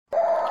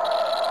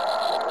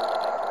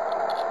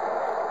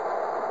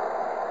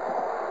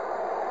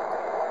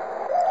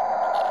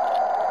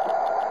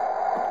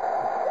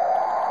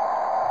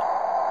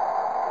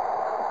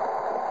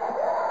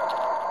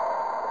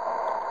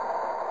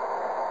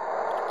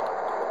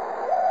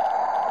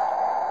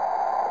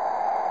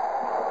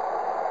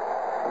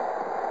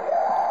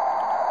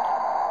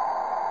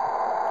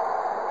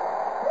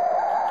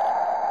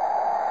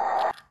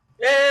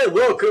And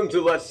welcome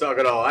to Let's Talk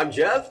It All. I'm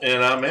Jeff.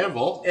 And I'm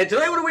Anvil. And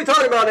tonight, what are we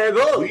talking about,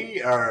 Anvil?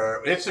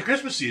 It's the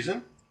Christmas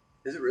season.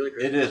 Is it really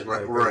Christmas? It is.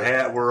 We're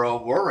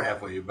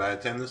halfway. By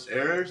the time this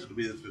airs, it'll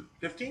be the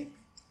 15th?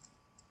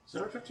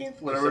 December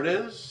 15th? Whatever it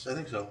is. I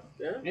think so.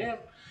 Yeah.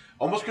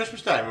 Almost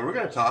Christmas time. And we're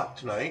going to talk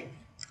tonight,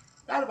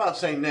 not about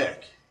St.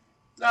 Nick,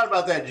 not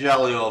about that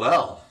jolly old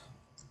elf,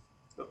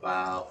 but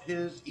about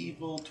his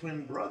evil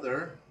twin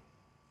brother,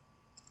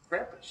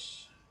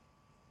 Krampus.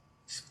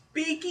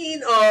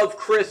 Speaking of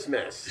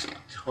Christmas.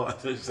 Twin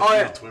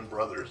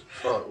brothers.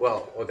 Oh,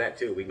 well, that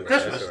too. We can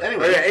Christmas,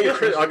 anyway.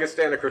 Okay, I'll get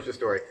stand a Christmas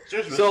story.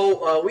 Christmas.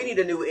 So, we need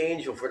a new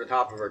angel for the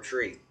top of our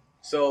tree.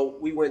 So,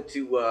 we went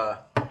to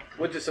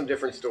some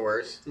different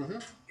stores,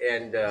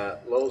 and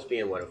Lowe's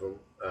being one of them,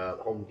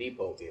 Home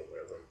Depot being one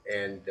of them,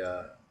 and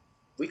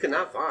we could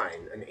not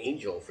find an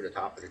angel for the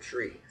top of the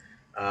tree.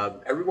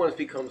 Everyone's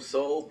become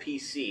so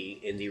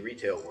PC in the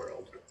retail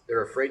world,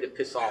 they're afraid to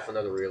piss off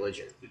another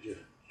religion. Did you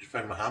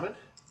find Muhammad?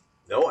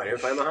 No, I didn't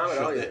find Muhammad.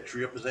 Shove that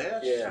tree up his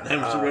ass? Yeah.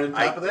 And right on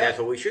top of that? That's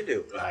what we should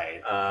do.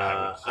 Right.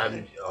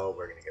 We're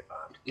going to get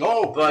bombed.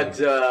 Oh. But,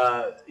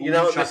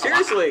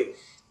 seriously,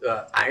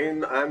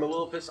 I'm a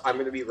little pissed. I'm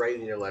going to be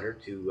writing a letter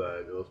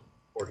to those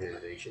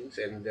organizations.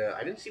 And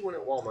I didn't see one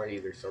at Walmart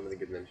either, so I'm going to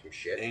give them some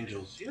shit.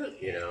 Angels.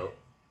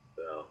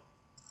 So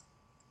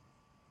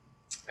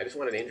I just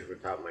want an angel for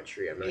the top of my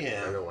tree. I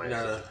don't know why it's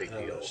such a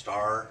big deal.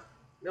 Star.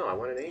 No, I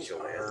want an angel,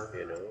 Star.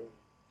 Man.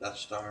 Death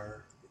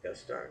Star. Death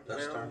Star.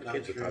 Death Star. The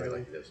kids would probably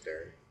like the Death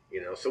Star.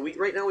 So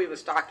right now we have a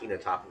stocking on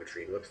top of a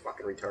tree. It looks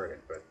fucking retarded,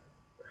 but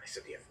I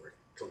said the F word.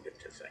 It's only been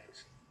 10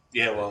 seconds.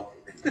 Yeah, well,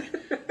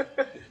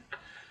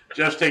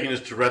 Jeff's taking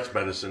his Tourette's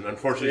medicine.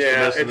 Unfortunately,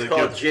 it's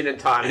called gin and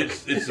tonic.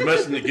 It's the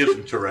medicine that gives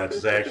him Tourette's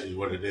is actually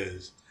what it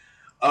is.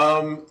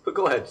 But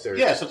go ahead, sir.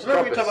 Yeah, so tonight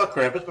we're going to talk about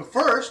Krampus, but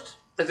first...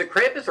 Is it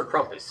Krampus or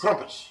Krampus?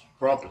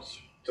 Krampus.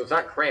 So it's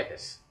not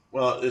Krampus.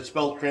 Well, it's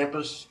spelled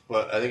Krampus,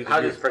 but I think it's... How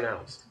is it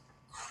pronounced?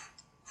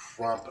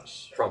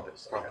 Krampus.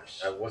 Okay.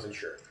 I wasn't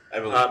sure.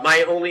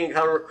 My only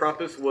encounter with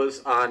Krampus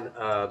was on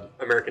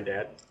American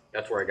Dad.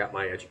 That's where I got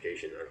my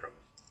education on Krampus.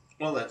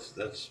 Well,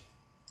 that's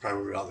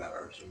probably where we all got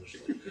ours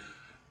initially.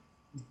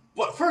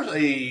 But first,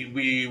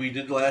 we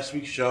did last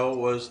week's show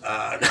was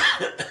on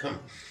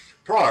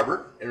Pearl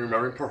Harbor, and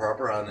remembering Pearl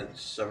Harbor on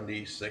its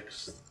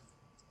 76th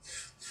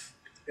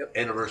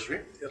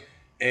anniversary. Yep.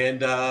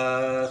 And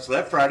so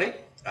that Friday,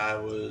 I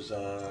was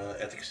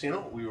at the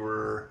casino.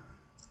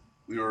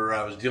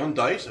 I was dealing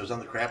dice. I was on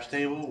the craps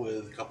table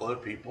with a couple other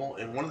people,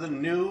 and one of the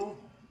new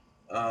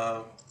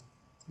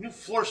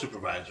floor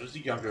supervisors, the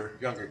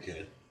younger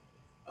kid.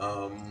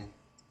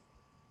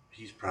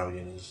 He's probably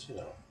in his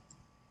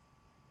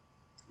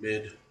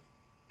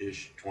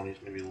mid-ish 20s,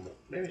 maybe a little,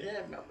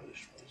 not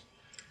mid-ish 20s.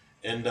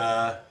 And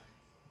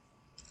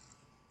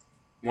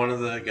one of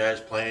the guys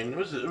playing. It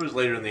was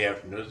later in the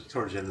afternoon. It was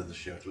towards the end of the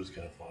shift. It was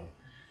kind of fun.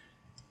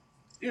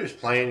 He was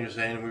playing. He was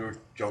saying we were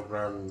joking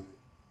around.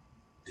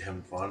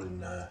 Having fun,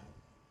 and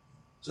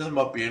set him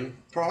up being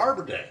Pearl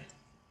Harbor Day.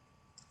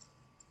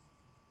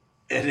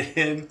 And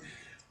then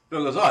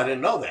Bill goes, I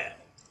didn't know that.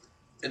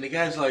 And the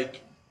guy's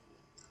like,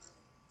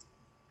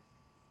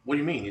 what do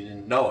you mean you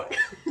didn't know it?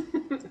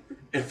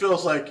 And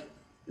Phil's like,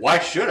 why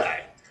should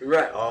I?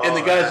 Right. And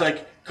the guy's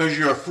like, because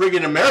you're a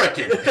friggin'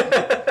 American.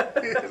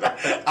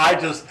 I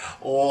just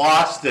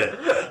lost it.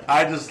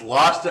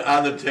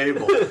 On the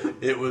table.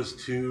 It was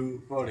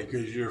too funny,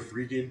 because you're a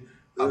freaking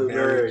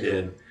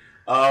American.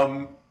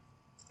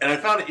 And I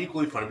found it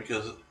equally funny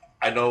because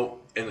I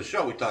know in the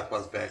show we talked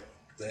about the fact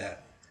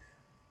that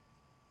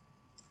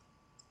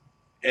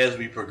as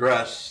we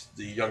progress,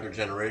 the younger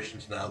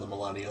generations now, the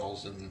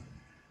millennials and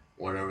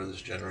whatever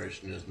this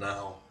generation is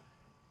now,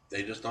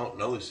 they just don't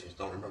know these things,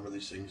 don't remember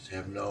these things,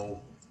 have no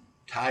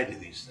tie to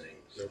these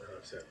things. No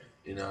concept.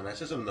 And I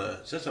said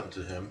something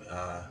to him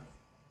a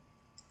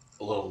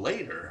little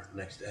later,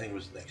 I think it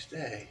was the next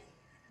day,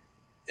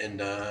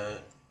 and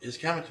his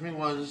comment to me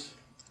was,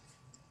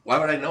 why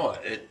would I know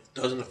it? It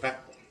doesn't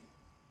affect me.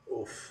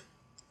 Oof.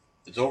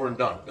 It's over and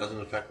done. It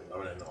doesn't affect me. Why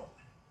would I know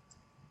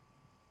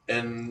it?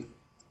 And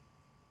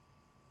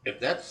if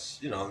that's,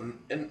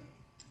 and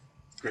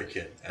great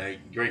kid.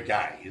 Great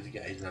guy. He's a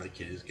guy. He's not a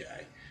kid. He's a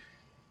guy.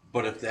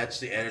 But if that's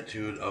the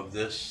attitude of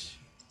this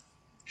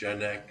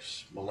Gen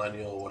X,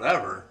 millennial,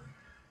 whatever,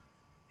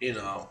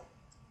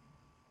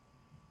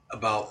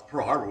 about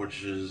Pearl Harbor,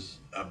 which is,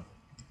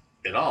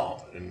 in our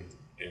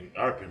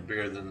opinion,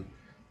 bigger than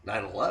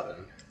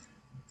 9/11,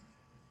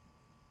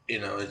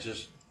 it's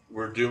just,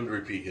 we're doomed to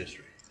repeat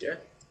history. Yeah.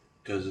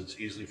 Because it's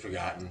easily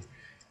forgotten,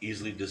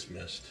 easily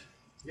dismissed.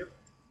 Yep.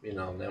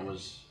 And that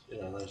was,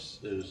 it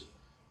was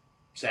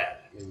sad.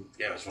 I mean,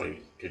 yeah, it was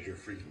funny because you're a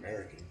freaking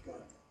American,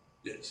 but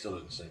it still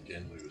didn't sink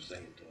in what he was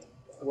saying to him.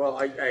 Well,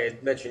 I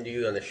had mentioned to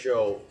you on the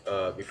show,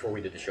 before we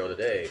did the show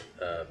today,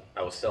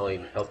 I was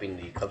helping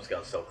the Cub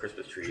Scouts sell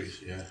Christmas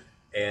trees. Yeah.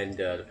 And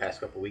the past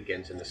couple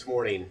weekends, and this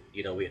morning,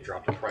 we had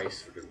dropped the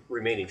price for the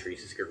remaining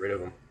trees to get rid of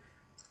them.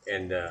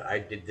 And I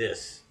did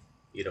this,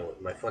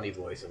 with my funny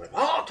voice. I'm like,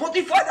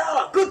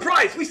 $25, good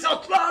price, we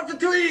sell lots of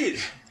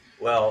trees.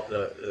 Well,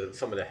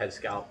 some of the head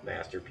scout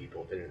master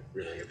people didn't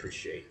really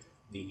appreciate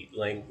the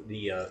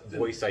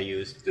voice I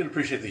used. Didn't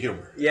appreciate the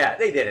humor. Yeah,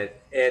 they didn't,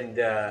 and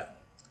I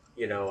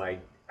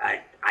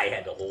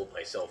had to hold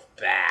myself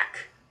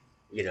back,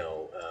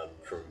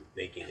 from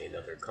making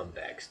another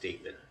comeback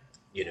statement,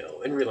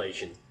 in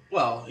relation.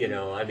 Well,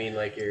 I mean,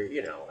 like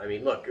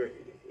look,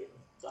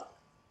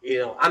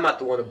 I'm not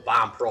the one who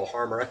bombed Pearl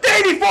Harbor a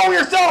day before we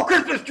were selling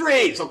Christmas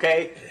trees,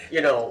 okay?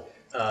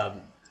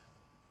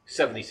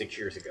 76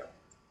 years ago.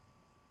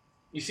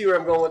 You see where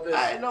I'm going with this?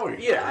 I know where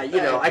you're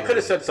going. I could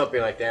have said something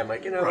like that. I'm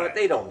like, right. what?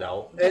 They don't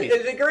know.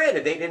 And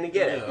granted, they didn't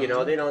get it.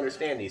 They don't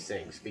understand these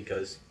things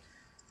because,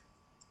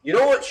 you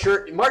know what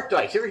shirt? Mark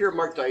Dice. You ever hear of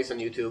Mark Dice on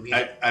YouTube?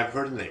 I've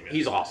heard the name.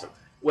 He's awesome.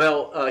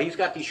 Well, he's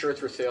got these shirts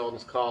for sale, and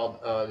it's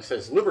called, it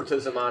says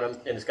Libertism on them,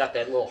 and it's got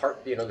that little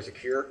heart, there's a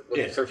cure,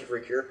 searching for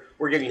a cure.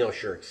 We're giving those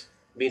shirts,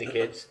 me and the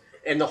kids.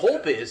 And the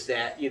hope is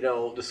that,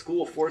 the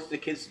school forces the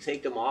kids to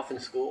take them off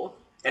in school,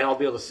 and I'll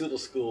be able to sue the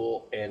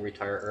school and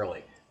retire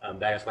early.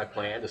 That is my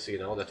plan, just so you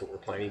know. That's what we're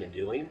planning and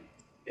doing,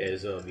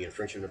 is the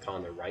infringement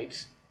upon their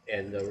rights,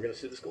 and we're going to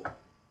sue the school.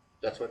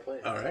 That's my plan.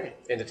 All right.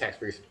 And the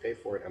taxpayers have to pay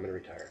for it. I'm going to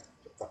retire.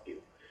 So fuck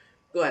you.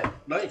 Go ahead.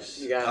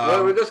 Nice.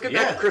 Let's get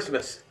back to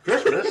Christmas.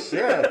 Christmas,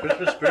 yeah.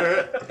 Christmas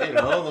spirit,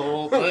 the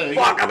whole thing.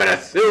 Fuck, I'm going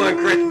to sue on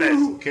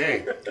Christmas.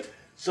 Okay.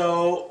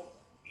 So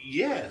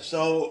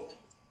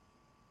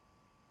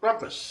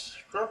Krampus.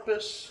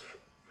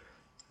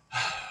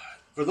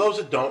 For those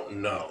that don't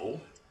know,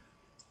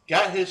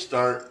 got his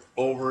start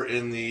over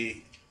in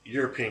the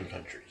European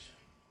countries.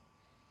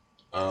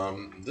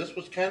 This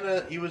was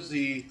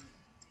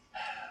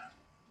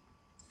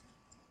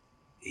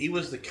he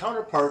was the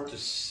counterpart to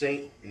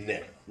Saint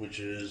Nick, which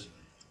is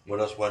what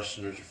us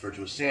Westerners refer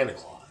to as Santa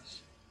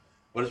Claus.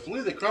 But it's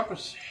believed that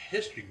Krampus'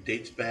 history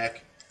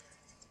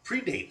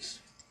predates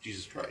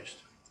Jesus Christ.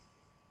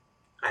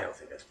 I don't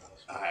think that's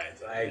possible.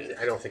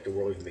 I don't think the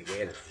world even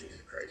began as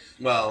Jesus Christ.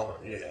 Well,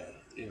 yeah,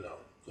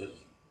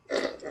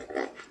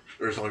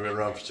 Earth's only been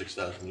around for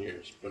 6,000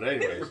 years. But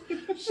anyways,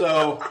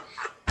 so,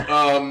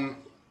 but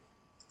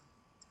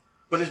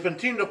it's been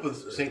teamed up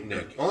with Saint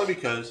Nick only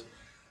because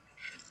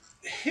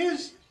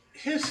his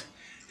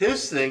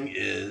thing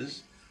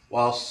is,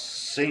 while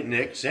Saint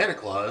Nick, Santa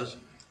Claus,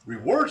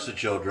 rewards the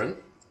children,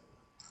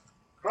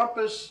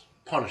 Krampus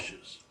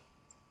punishes.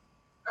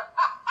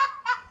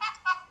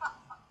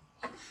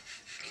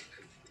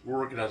 We're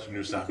working on some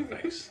new sound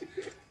effects.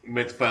 We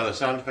might have to file a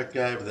sound effect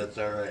guy, but that's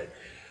all right.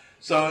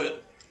 So,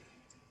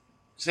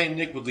 Saint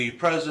Nick would leave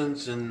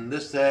presents and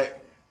this,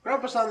 that.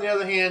 Krampus, on the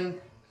other hand,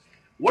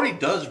 what he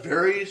does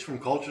varies from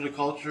culture to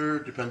culture.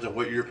 Depends on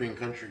what European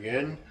country you're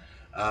in.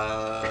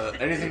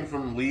 Anything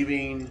from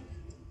leaving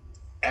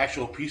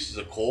actual pieces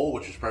of coal,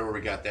 which is probably where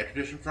we got that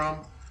tradition from,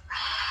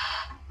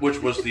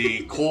 which was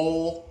the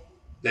coal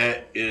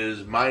that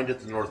is mined at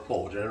the North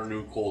Pole. Which I never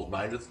knew coal is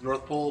mined at the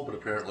North Pole, but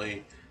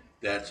apparently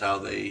that's how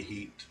they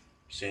heat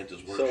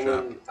Santa's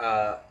workshop.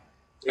 So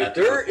if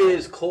there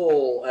is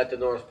coal at the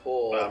North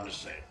Pole, I'm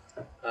just saying.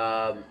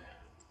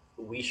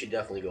 We should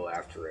definitely go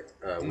after it.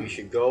 We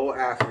should go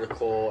after the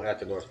coal at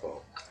the North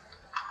Pole.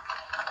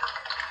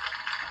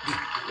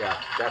 Yeah,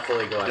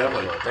 definitely go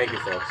after the coal. Thank you,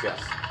 folks.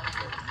 Yes.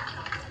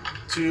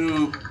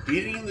 To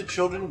beating the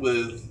children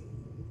with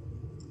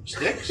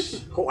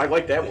sticks. Oh, I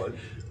like that one.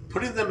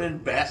 Putting them in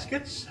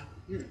baskets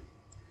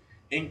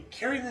and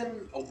carrying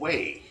them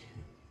away.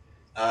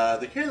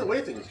 The carrying away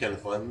thing is kind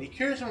of fun. He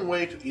carries them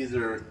away to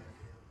either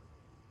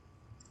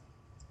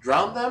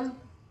drown them,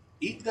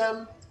 eat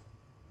them,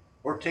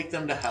 or take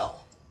them to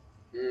hell.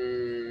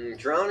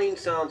 Drowning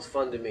sounds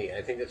fun to me.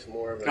 I think it's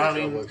more of a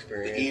trouble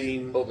experience.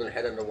 Eating, holding the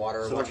head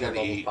underwater, watching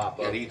bubbles pop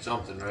up. Gotta eat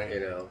something, right?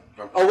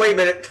 Oh, wait a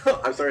minute.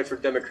 I'm sorry, it's for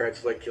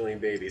Democrats like killing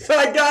babies.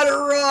 I got it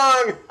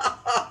wrong.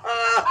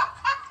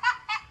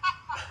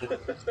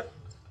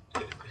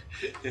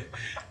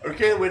 We're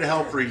carrying away to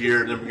hell for a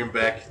year, and then we come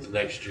back the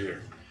next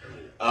year.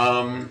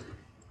 So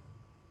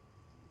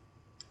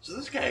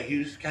this guy,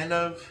 he's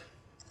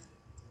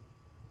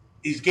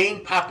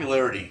gained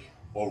popularity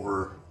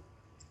over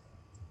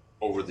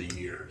the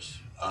years.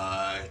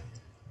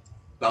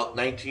 About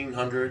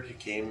 1900, he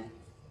came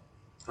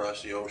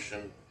across the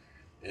ocean,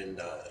 and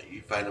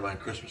you find him on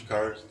Christmas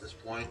cards at this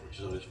point, which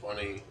is always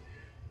funny.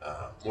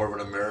 More of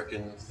an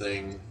American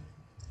thing,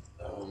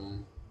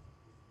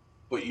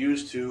 but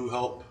used to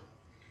help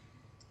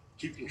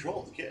keep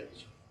control of the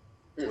kids,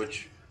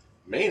 which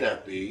may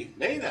not be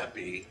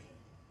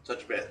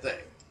such a bad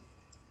thing.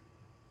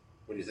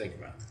 What do you think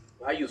about it?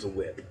 I use a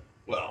whip.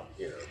 Well,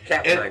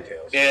 cat with nine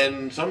tails.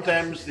 And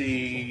sometimes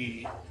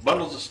the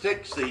bundles of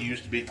sticks they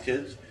used to beat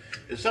kids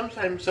is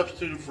sometimes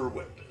substituted for a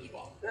whip as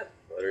well. Yeah,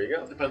 well, there you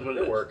go. Depends what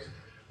it is. Works.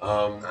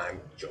 I'm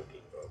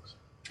joking, folks.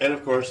 And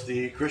of course,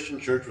 the Christian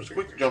church was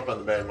quick to jump on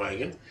the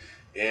bandwagon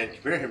and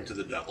compare him to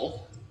the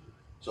devil.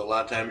 So a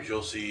lot of times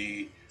you'll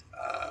see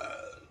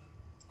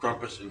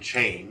Krampus in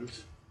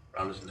chains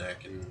around his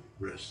neck and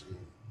wrists and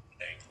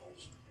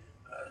ankles.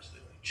 So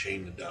they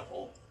chain the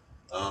devil.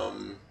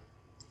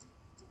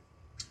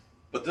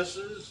 But I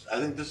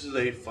think this is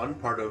a fun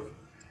part of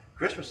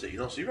Christmas that you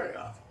don't see very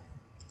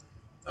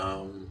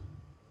often.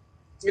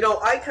 You know,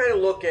 I kind of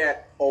look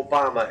at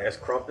Obama as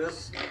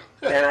Krampus,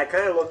 and I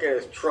kind of look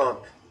at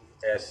Trump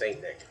as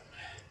Saint Nick.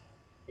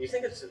 You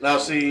think it's now?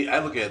 See,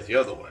 I look at it the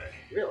other way.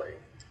 Really?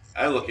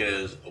 I look at it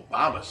as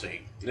Obama,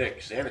 Saint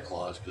Nick, Santa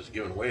Claus, because he's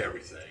giving away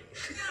everything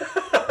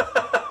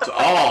to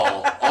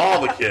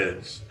all the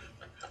kids.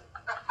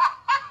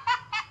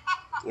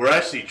 Where I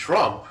see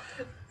Trump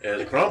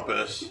as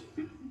Krampus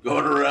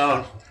going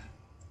around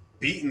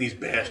beating these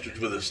bastards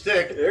with a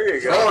stick, there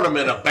you go, throwing them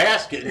in a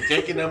basket and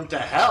taking them to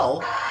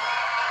hell.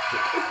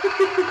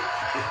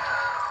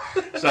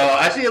 So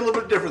I see it a little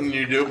bit different than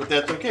you do, but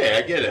that's okay.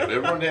 I get it.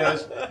 Everyone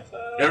has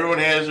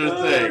their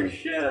thing.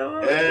 Shit,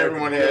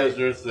 everyone has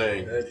their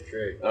thing. That's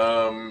great.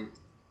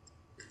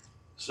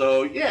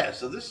 So yeah,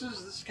 so this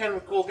is kind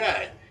of a cool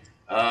guy.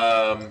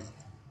 And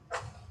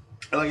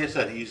like I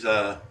said, he's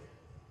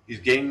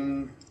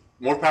gaining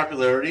more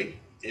popularity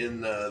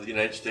in the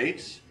United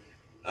States.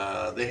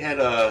 They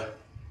had I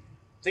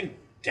think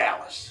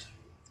Dallas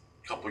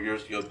a couple of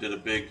years ago did a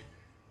big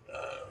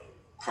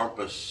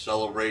Krampus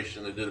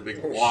celebration. They did a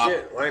big walk.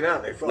 Shit, why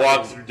not? They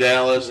walked through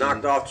Dallas.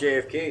 Knocked off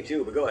JFK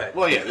too, but go ahead.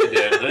 Well, yeah, they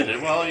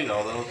did. Well, you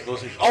know,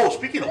 those things. Oh,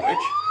 speaking of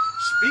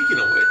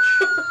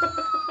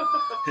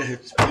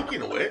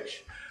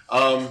which,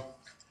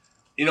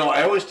 you know,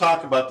 I always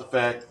talk about the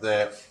fact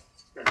that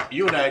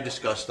you and I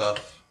discuss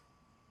stuff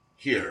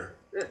here.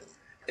 Yeah.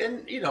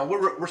 And, you know,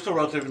 we're still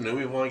relatively new.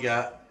 We've only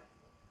got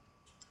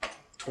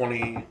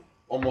 20,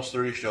 almost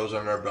 30 shows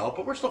on our belt,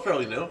 but we're still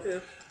fairly new.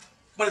 Yeah.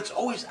 But it's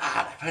always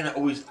odd. I find it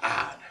always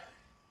odd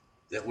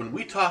that when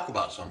we talk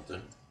about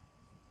something,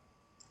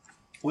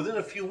 within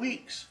a few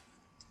weeks,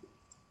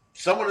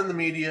 someone in the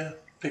media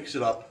picks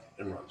it up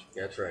and runs.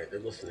 That's right. They're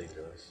listening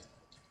to us.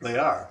 They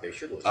are. They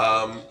should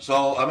listen.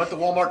 So I'm at the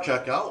Walmart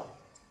checkout,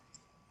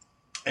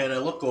 and I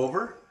look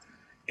over,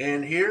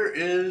 and here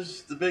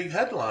is the big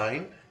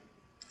headline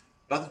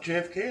about the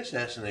JFK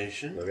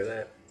assassination. Look at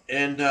that.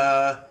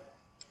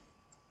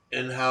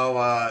 And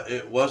how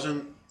it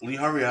wasn't Lee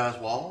Harvey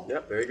Oswald.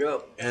 Yep, there you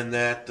go. And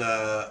that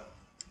the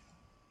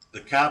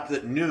cop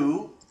that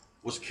knew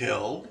was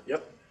killed.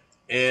 Yep.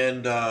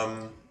 And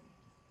I'm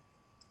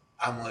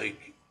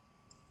like,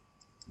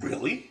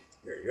 really?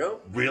 There you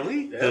go.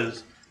 Really?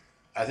 Because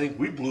I think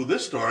we blew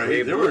this story.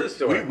 We blew this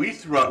story. We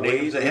threw out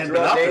names that hadn't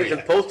been out there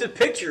and posted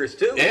pictures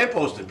too. And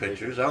posted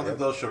pictures. I don't think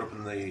those showed up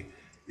in the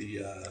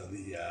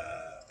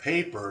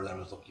paper that I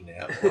was looking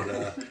at,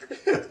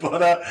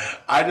 but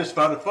I just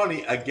found it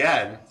funny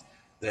again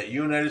that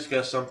you and I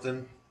discussed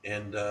something,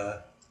 and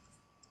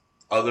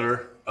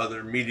other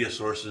media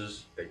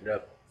sources picked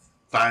up,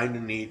 find the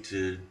need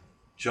to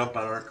jump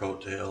on our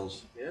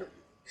coattails, yeah,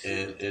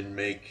 and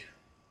make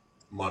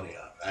money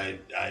off.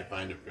 I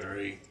find it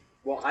very.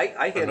 Well,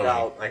 I hand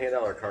out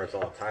our cards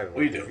all the time.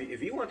 We do.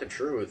 If you want the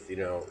truth, you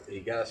know, you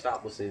gotta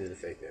stop listening to the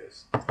fake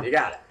news. You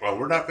got it. Well,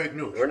 we're not fake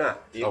news. We're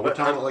not. We're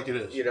telling it like it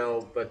is. You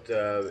know, but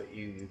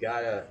you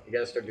gotta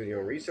start doing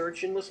your own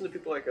research and listen to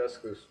people like us,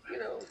 because you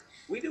know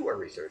we do our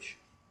research.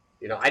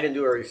 You know, I didn't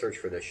do our research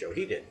for this show.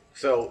 He did.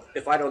 So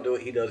if I don't do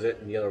it, he does it,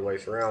 and the other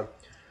ways around.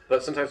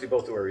 But sometimes we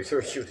both do our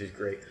research, which is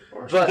great.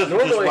 Or sometimes we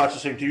just watch the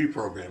same TV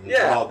program. It's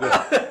all good.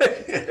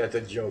 That's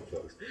a joke,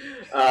 folks.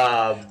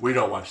 We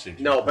don't watch the same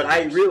TV No, but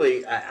programs. I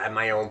really, on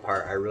my own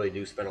part, I really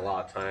do spend a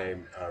lot of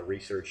time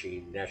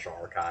researching National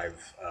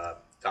Archive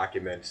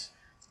documents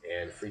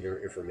and Freedom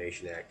of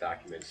Information Act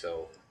documents.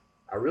 So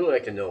I really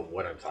like to know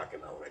what I'm talking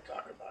about when I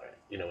talk about it.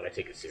 You know, when I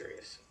take it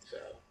serious. So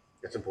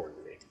it's important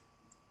to me.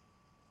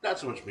 Not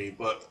so much me,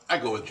 but I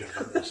go with Jeff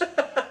on this.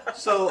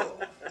 So,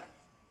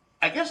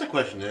 I guess the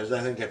question is,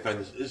 I think I find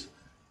this is,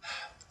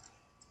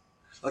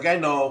 like I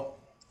know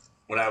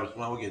we'll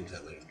get into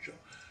that later in the show.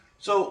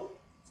 So,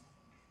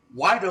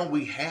 why don't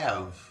we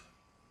have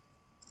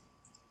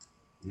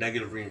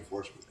negative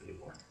reinforcement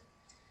anymore?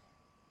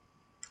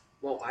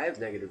 Well, I have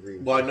negative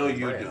reinforcement. Well, I know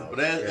you do, but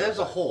as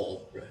a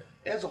whole,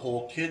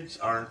 right. Kids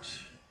aren't.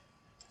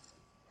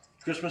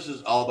 Christmas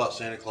is all about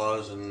Santa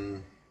Claus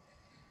and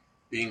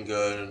being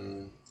good,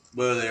 and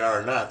whether they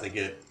are or not, they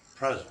get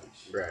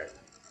presents. Right.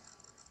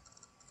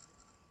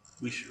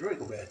 We should really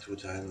go back to a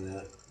time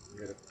that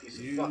you got a piece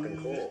of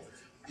fucking coal.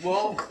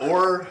 Well,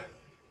 or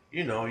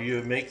you know,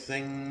 you make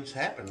things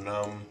happen.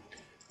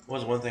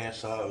 Was one thing I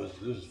saw.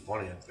 This is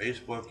funny on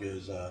Facebook.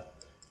 Is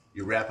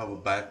you wrap up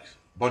a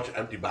bunch of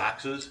empty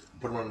boxes,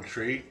 put them on a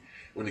tree.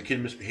 When the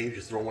kid misbehaves,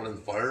 you throw one in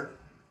the fire.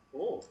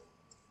 Oh,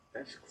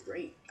 that's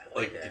great. I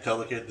like that. You tell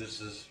the kid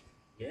this is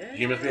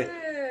he misbehaved.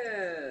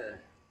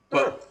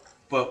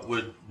 But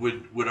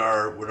would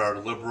our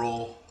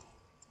liberal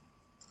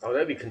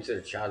that'd be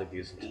considered child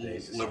abuse in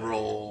today's society.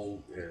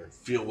 Liberal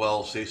feel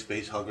well, safe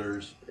space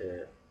huggers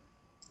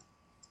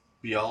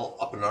be all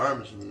up in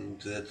arms, and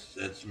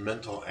that's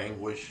mental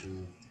anguish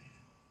and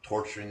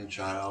torturing the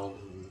child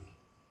and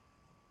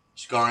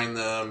scarring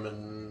them,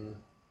 and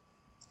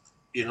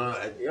you know.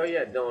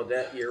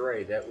 That you're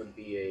right. That would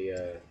be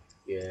a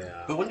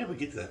But when did we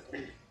get to that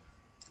point?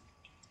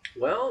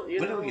 Well, when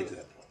did we get to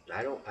that point?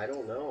 I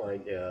don't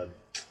know.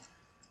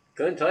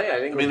 Couldn't tell you.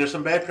 I mean, there's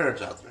some bad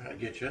parents out there. I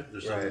get you.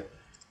 There's some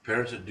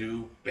parents that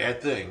do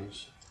bad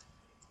things.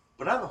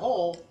 But on the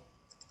whole,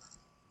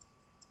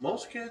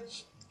 most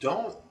kids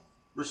don't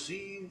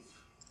receive,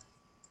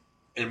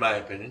 in my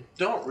opinion,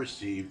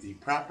 the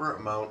proper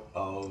amount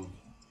of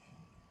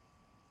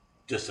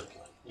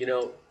discipline. You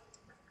know,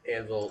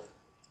 Anvil,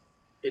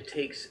 it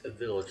takes a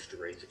village to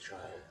raise a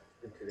child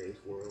in today's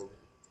world.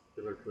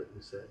 Hillary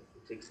Clinton said,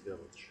 it takes a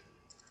village.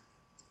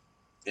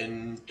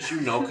 And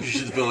you know, because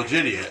she's a village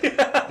idiot.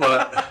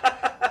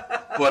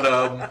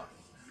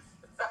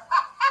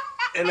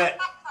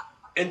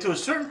 And to a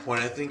certain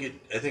point, I think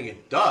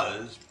it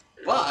does.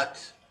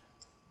 But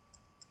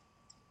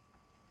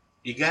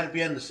you got to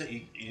be on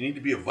the. You need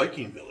to be a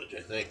Viking village.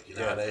 I think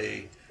not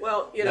a.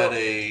 Well, not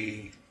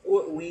a.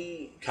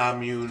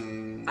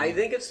 Commune. I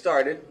think it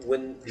started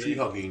when the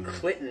hugging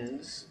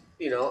Clintons.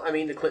 I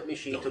mean, the Clinton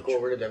machine took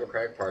over the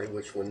Democratic Party,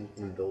 which when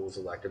Bill was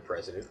elected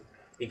president,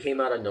 he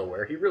came out of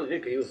nowhere. He really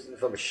did. He was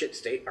from a shit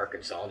state,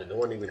 Arkansas, that no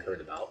one even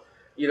heard about.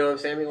 You know what I'm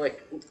saying? I mean,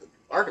 like,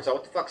 Arkansas,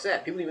 what the fuck's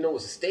that? People didn't even know it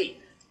was a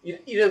state. You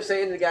know what I'm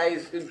saying? The guy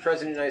is president of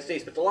the United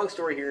States. But the long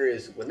story here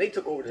is, when they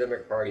took over the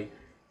Democratic Party,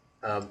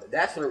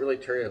 that's when it really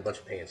turned into a bunch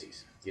of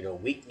pansies.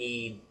 Weak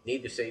need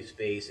to save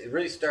space. It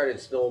really started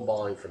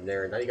snowballing from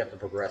there. Now you got the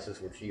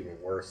progressives, which are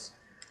even worse.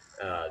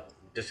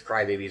 Just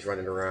crybabies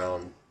running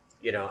around.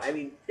 I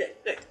mean,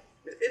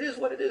 it is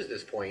what it is at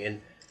this point.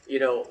 And,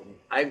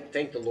 I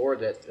thank the Lord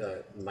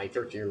that my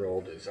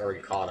 13-year-old is already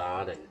caught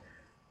on, and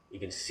you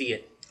can see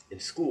it in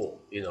school.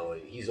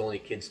 He's the only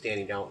kid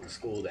standing out in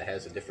school that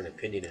has a different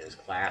opinion in his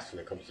class when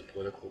it comes to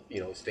political,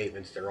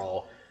 statements. They're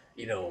all,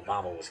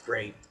 Obama was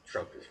great,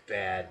 Trump is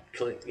bad,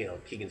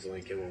 Keegan's the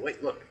only kid. Well,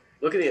 wait,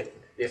 look at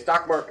the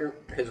stock market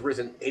has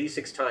risen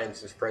 86 times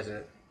since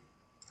President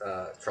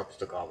Trump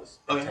took office.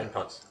 10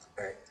 punts.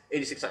 All right,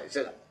 86 times. It's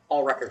an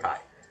all record high.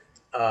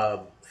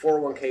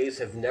 401ks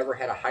have never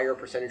had a higher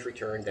percentage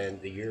return than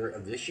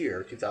this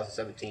year,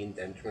 2017,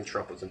 than when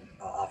Trump was in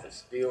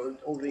office.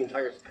 Over the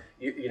entire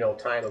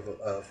time of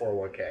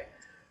 401k.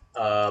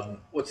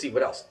 Let's see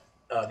what else.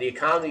 The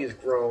economy has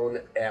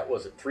grown at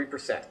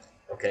 3%.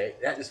 Okay,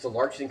 that is the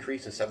largest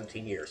increase in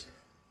 17 years.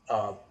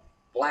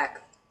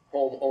 Black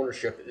home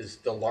ownership is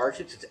the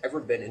largest it's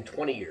ever been in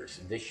 20 years.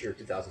 This year,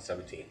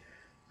 2017.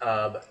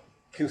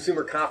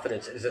 Consumer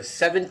confidence is a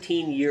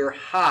 17-year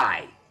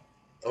high.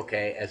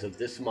 Okay, as of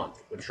this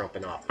month with Trump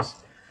in office.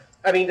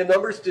 I mean, the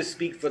numbers just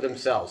speak for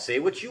themselves. Say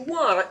what you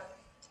want,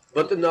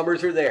 but the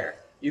numbers are there.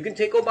 You can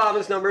take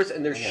Obama's numbers,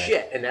 and they're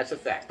shit, and that's a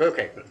fact. But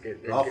okay.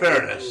 In all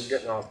fairness. We're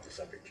getting off the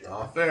subject here. In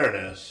all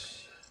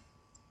fairness,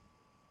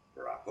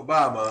 Barack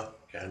Obama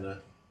kind of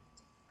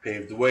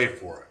paved the way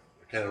for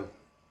it. Kind of,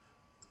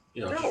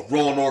 just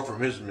rolling over from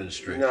his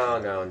administration.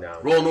 No.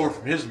 Rolling over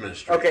from his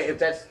administration. Okay, if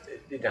that's...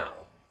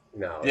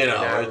 No.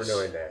 We're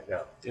doing that.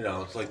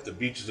 No. It's like the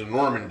beaches of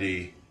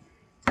Normandy.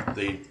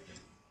 They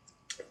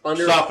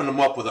soften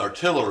them up with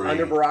artillery.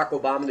 Under Barack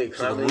Obama, the economy...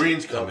 So the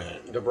Marines come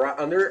in.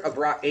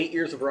 Under 8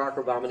 years of Barack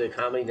Obama, the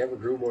economy never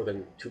grew more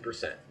than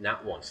 2%.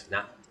 Not once.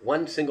 Not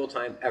one single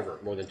time ever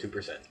more than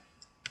 2%.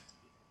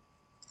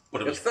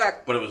 But it was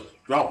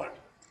growing.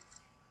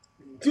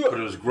 But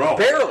it was growing.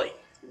 Barely.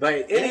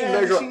 By any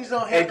measure.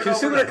 And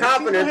consumer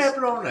confidence... Things don't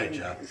happen overnight,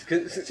 John.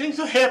 Things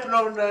don't happen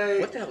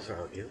overnight. What the hell's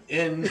wrong with you?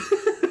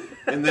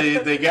 And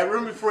they got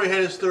room before he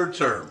had his third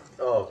term.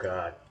 Oh,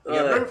 God.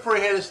 Right before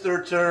he had his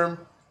third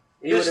term.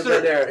 He would have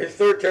been there. His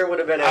third term would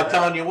have been there. I'm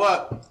telling you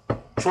what,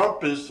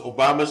 Trump is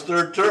Obama's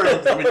third term.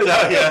 Let me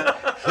tell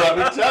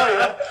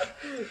you.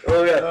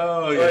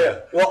 Oh yeah.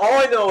 Well, all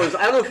I know is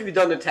I don't know if you've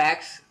done the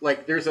tax.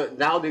 Like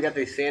now they got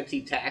the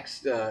Santee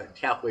tax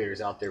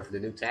calculators out there for the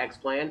new tax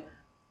plan.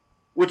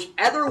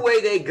 Whichever way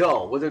they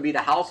go, whether it be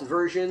the House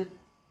version,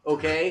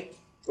 okay,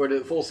 or the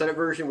full Senate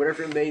version,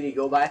 whatever it may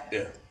go by.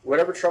 Yeah.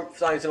 Whatever Trump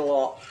signs into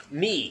law,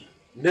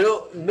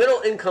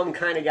 middle income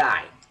kind of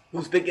guy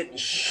who's been getting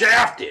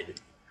shafted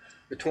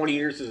for 20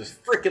 years of his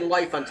freaking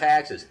life on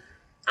taxes.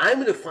 I'm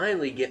going to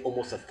finally get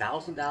almost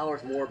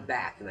 $1,000 more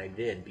back than I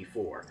did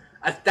before.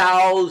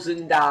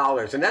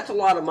 $1,000. And that's a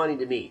lot of money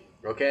to me,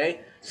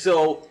 okay?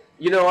 So,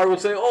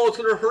 everyone's saying, oh, it's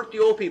going to hurt the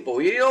old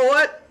people. You know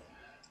what?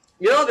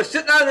 They're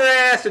sitting on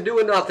their ass and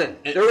doing nothing.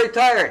 They're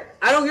retired.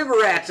 I don't give a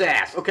rat's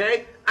ass,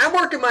 okay? I'm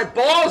working my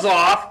balls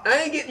off.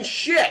 I ain't getting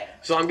shit.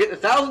 So I'm getting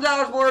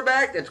 $1,000 more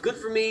back. That's good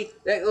for me.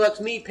 That lets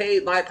me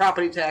pay my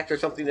property tax or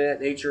something of that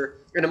nature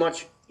in a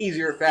much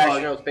easier fashion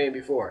than I was paying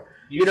before.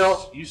 You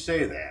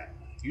say that.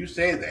 You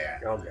say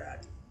that. Oh,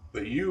 God.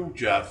 But you,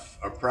 Jeff,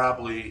 are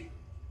probably...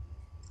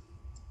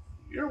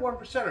 You're a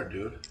 1%er,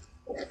 dude.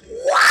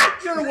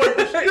 What? You're a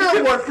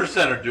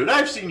 1%er, dude.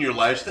 I've seen your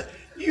lifestyle.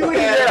 You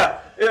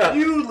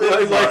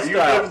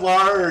live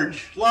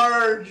large.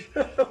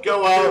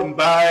 Go out and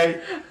buy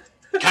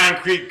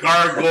concrete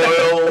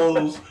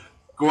gargoyles.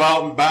 Go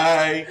out and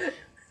buy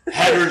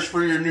headers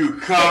for your new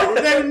car. You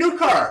got a new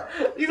car.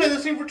 You've had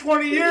this thing for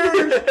 20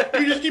 years.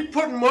 You just keep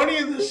putting money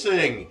in this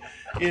thing.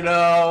 New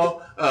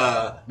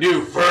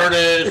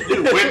furnace,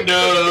 new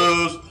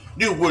windows,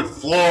 new wood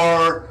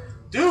floor.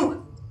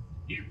 Dude,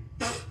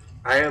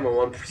 I am a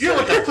 1%. You're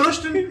like a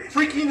Thurston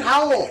freaking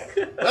Howell.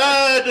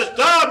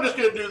 I'm just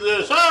going to do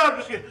this. I'm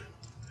just going to...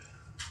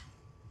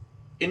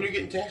 And you're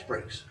getting tax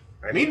breaks.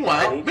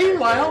 Meanwhile,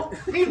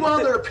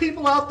 there are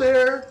people out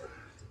there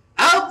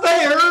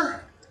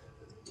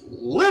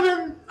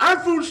living on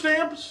food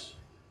stamps,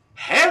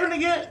 having to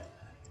get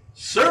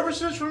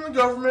services from the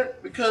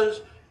government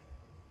because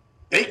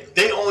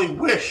they only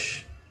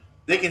wish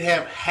they could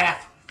have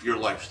half your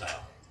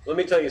lifestyle. Let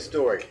me tell you a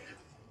story.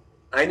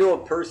 I know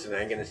a person. I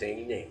ain't gonna say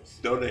any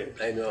names. No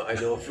names. I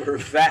know for a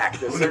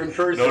fact a certain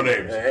person. No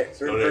names. Right,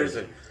 certain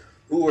person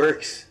who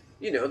works.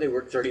 They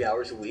work 30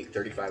 hours a week,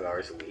 35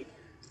 hours a week,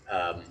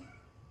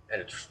 at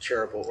a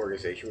charitable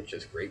organization, which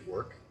does great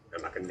work.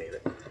 I'm not gonna name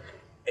it.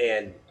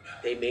 And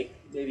they make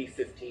maybe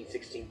 $15,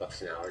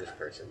 $16 an hour, this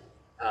person.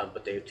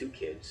 But they have 2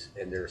 kids,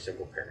 and they're a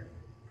single parent.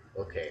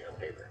 Okay, on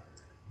paper.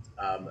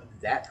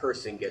 That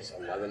person gets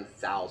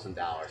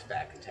 $11,000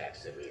 back in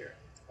taxes every year.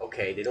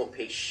 Okay, they don't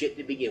pay shit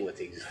to begin with.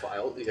 They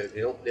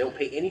don't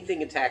pay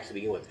anything in tax to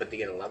begin with, but they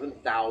get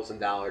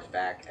 $11,000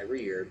 back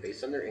every year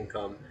based on their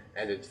income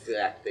and the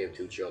fact they have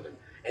 2 children.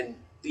 And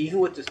even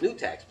with this new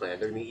tax plan,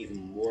 they're going to get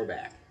even more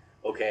back.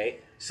 Okay,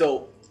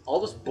 so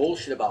all this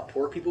bullshit about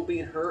poor people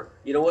being hurt,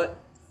 you know what?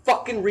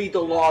 Fucking read the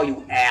law,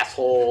 you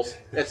assholes.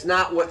 That's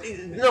not what...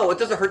 No, it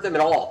doesn't hurt them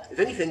at all. If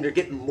anything, they're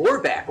getting more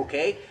back,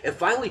 okay? And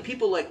finally,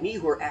 people like me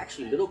who are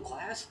actually middle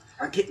class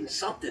are getting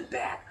something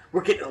back.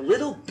 We're getting a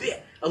little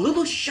bit, a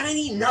little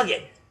shiny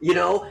nugget,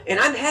 And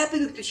I'm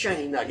happy with the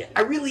shiny nugget.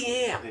 I really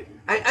am.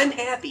 I'm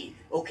happy,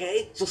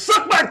 okay? So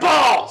suck my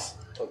balls!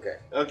 Okay.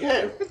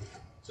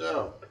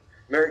 So...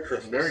 Merry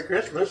Christmas. Merry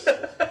Christmas.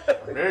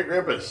 Merry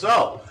Christmas.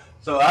 So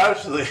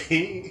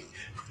obviously,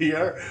 we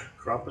are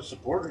Krampus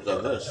supporters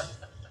on this.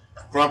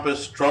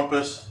 Trumpus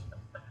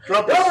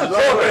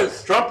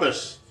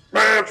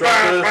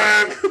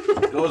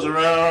goes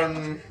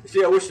around.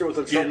 See, I wish there was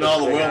a getting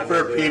all the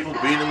welfare people,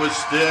 beating them with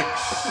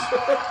sticks,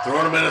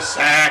 throwing them in a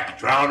sack,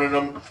 drowning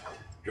them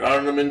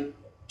in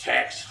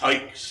tax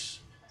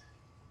hikes.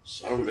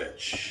 Son of a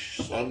bitch.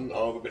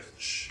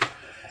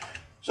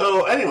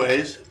 So,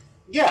 anyways,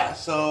 yeah.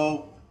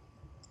 So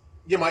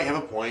you might have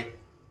a point.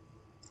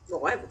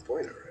 No, I have a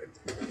point, all right.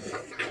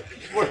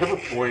 You might have a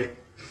point.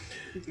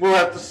 We'll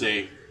have to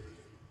see.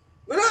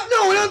 We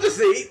don't have to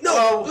see.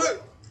 No,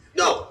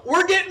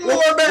 we're getting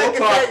more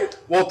back.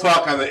 We'll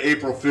talk on the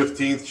April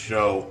 15th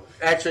show.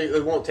 Actually,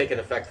 it won't take an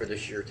effect for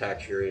this year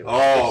tax year either.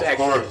 Of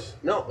course.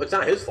 No, it's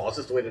not his fault. It's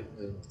just the way the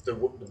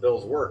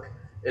bills work.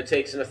 It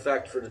takes an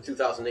effect for the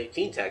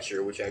 2018 tax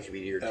year, which actually be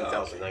the year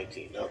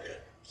 2019. Okay.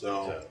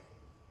 So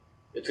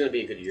it's going to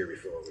be a good year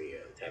before we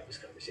have this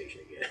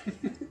conversation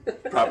again.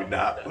 Probably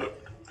not, but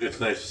it's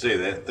nice to say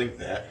that and think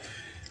that.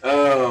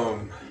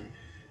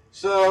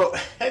 So,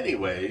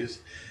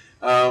 anyways,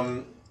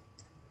 one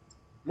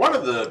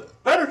of the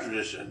better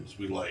traditions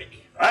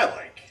I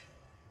like,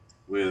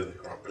 with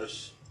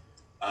Krampus,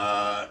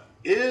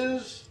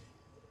 is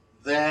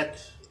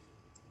that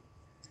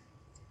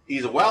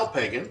he's a wild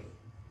pagan,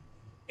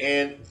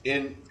 and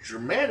in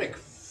Germanic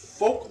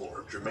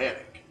folklore, German,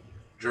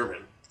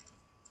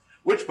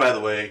 which, by the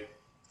way,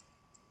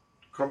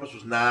 Krampus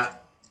was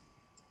not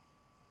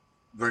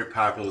very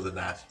popular with the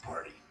Nazi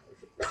Party,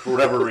 for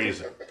whatever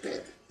reason.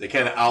 They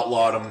kind of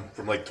outlawed him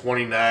from like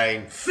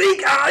 29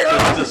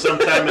 to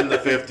sometime in the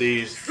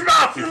 50s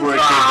before he came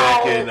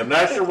back in. I'm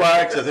not sure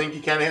why, because I think he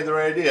kind of had the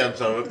right idea on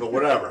some of it, but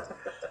whatever.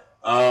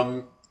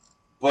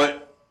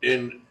 But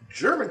in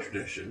German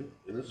tradition,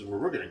 and this is where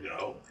we're going to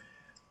go,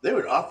 they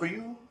would offer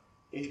you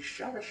a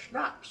shot of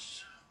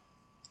schnapps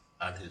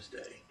on his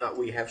day.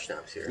 We have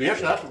schnapps here. We have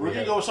schnapps. We're going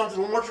to go with something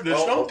a little more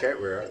traditional. Oh, okay,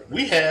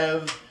 we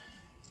have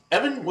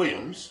Evan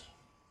Williams'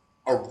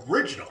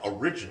 original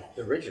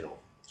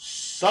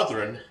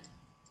Southern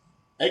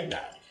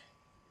eggnog.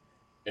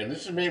 And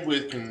this is made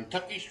with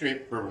Kentucky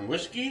straight bourbon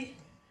whiskey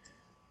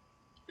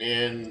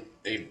and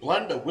a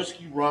blend of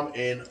whiskey, rum,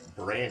 and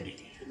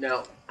brandy.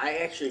 Now, I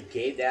actually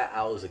gave that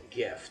out as a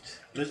gift.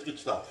 That's good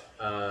stuff.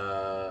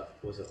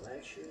 Was it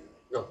last year?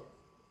 No.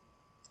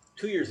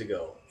 2 years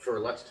ago for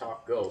Let's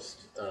Talk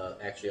Ghost,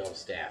 actually all the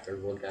staff.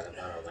 Everyone got a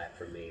bottle of that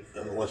from me.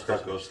 And the Let's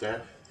Talk Ghost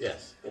staff?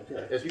 Yes. Okay.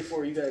 It was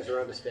before you guys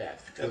were on the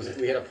staff.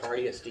 We had a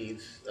party at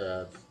Steve's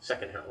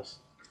second house.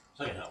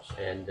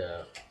 And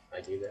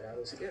I gave that out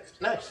as a gift.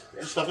 Nice.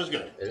 Yeah. This stuff is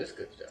good. It is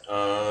good stuff.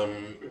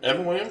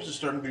 Evan Williams is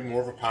starting to be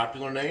more of a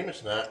popular name.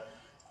 It's not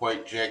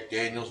quite Jack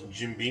Daniels and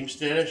Jim Beam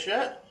status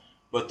yet,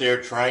 but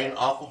they're trying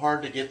awful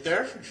hard to get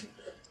there.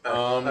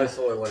 That's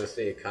all I want to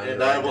say.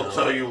 And I will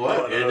tell you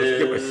what, it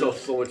is. Give myself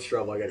so much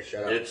trouble. I got to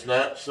shut up. It's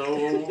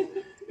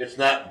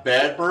not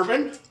bad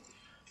bourbon,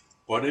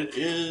 but it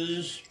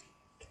is.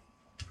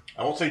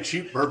 I won't say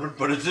cheap bourbon,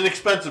 but it's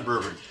inexpensive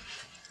bourbon.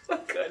 I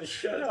got to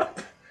shut up.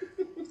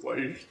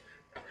 Why?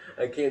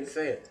 I can't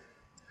say it.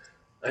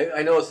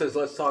 I know it says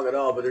let's talk it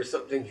all, but there's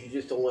some things you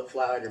just don't let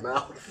fly out of your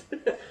mouth.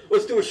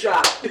 Let's do a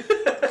shot.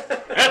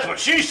 That's what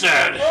she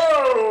said.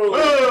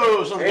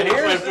 Whoa! Something and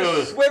here's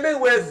the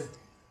swimming with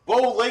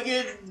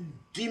bow-legged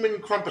demon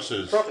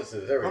crumpuses.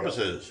 There we go.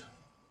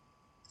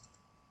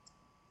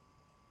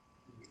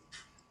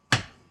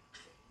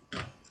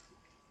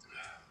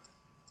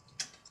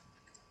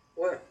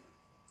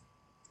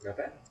 Not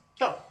bad.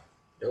 No.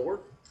 It'll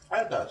work.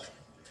 It does.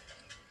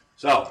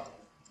 So,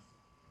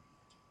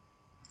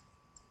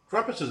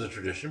 Krampus is a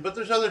tradition, but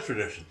there's other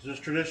traditions. There's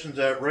traditions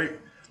that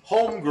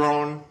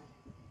homegrown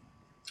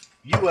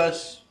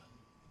U.S.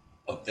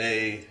 of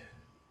A.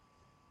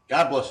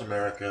 God bless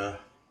America.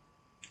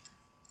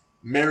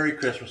 Merry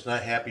Christmas,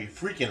 not happy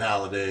freaking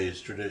holidays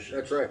tradition.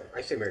 That's right.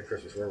 I say Merry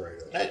Christmas wherever I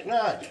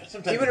go.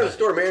 Sometimes even if the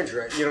store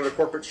manager, the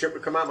corporate ship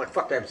would come out, I'm like,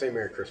 fuck that, I'm saying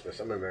Merry Christmas.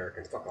 I'm an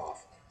American. Fuck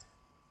off.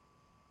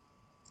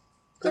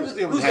 Who's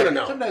going to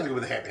know? Sometimes they go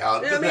with a happy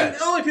holiday. Yeah, I mean,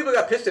 the only people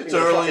that got pissed at me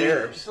were fucking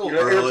Arabs.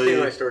 Arabs came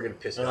to my store getting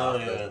pissed off.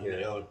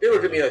 They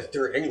looked at me as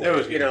dirt anyway.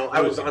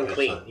 I was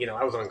unclean.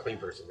 I was an unclean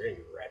person. They didn't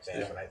give a rat's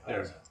ass what I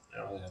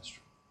thought. That's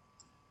true.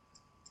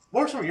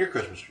 What were some of your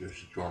Christmas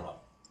traditions growing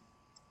up?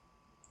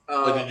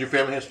 Did your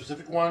family have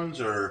specific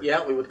ones, or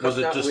we would cut was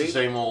it just the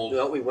same old?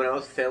 No, we went out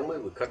with the family.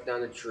 We cut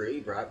down the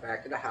tree, brought it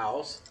back to the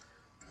house.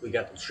 We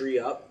got the tree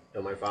up.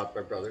 My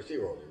brother's 2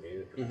 year old and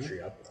me put the tree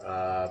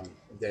up.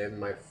 Then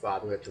my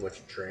father got too much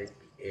to drink,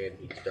 and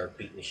he'd start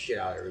beating the shit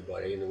out of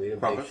everybody, and then we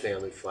had a big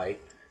family fight.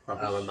 My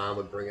mom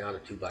would bring out a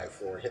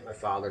 2x4 and hit my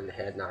father in the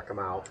head, knock him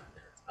out.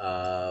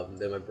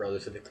 Then my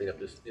brothers had to clean up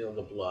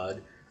the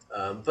blood.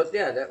 But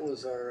yeah, that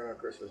was our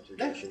Christmas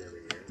tradition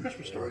every year.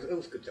 Christmas story. It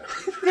was a good time.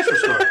 Christmas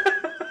story.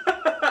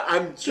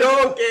 I'm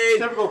joking.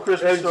 Typical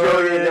Christmas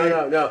story.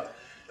 No.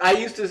 I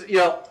used to,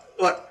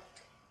 look,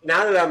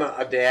 now that I'm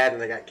a dad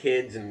and I got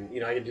kids and,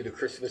 I can do the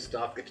Christmas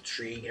stuff, get the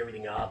tree,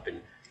 everything up,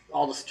 and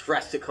all the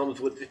stress that comes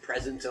with the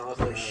presents and all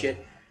this other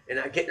shit, and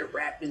I'm getting it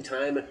wrapped in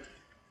time,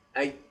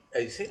 I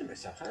say to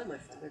myself, how did my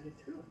father get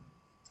through it?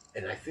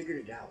 And I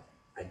figured it out.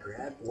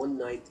 One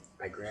night,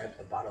 I grabbed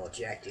a bottle of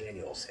Jack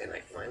Daniels, and I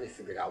finally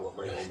figured out what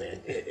my old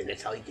man did, and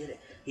that's how he did it.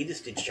 He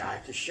just did shot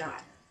after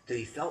shot till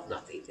he felt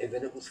nothing, and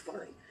then it was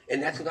fine.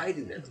 And that's what I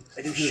do now.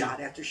 I do shot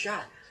after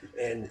shot.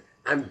 And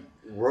I'm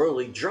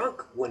royally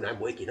drunk when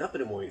I'm waking up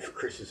in the morning for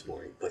Christmas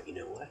morning, but you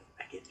know what?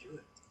 I get through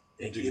it.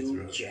 Thank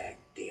you, Jack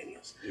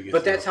Daniels.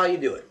 But that's how you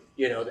do it.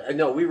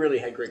 No, we really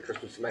had great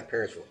Christmas. My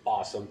parents were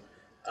awesome.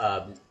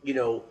 I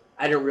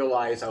didn't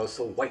realize I was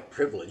so white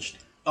privileged.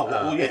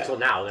 Until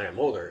now that I'm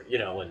older,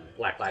 when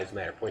Black Lives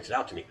Matter points it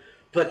out to me.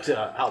 But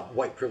how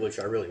white privileged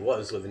I really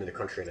was living in the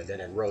country on a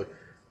dead-end road.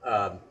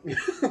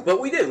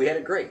 But we did. We had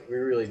it great. We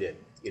really did.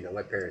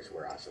 My parents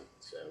were awesome.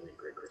 So we had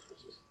great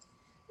Christmases.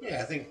 Yeah,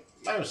 I think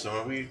mine was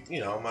similar.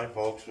 My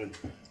folks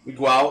we'd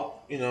go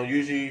out,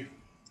 usually a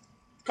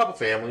couple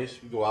families.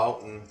 We'd go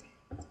out and,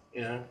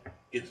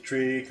 get the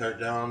tree, cut it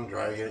down,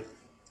 drag it,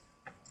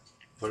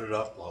 put it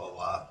up, blah,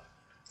 blah,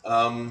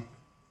 blah.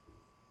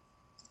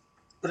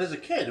 But as a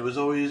kid, it was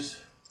always,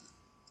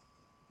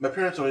 my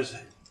parents always,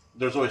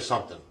 there's always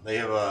something. They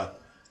have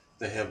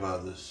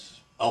this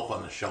Elf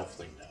on the Shelf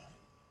thing now,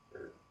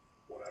 or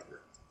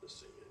whatever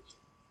this thing is.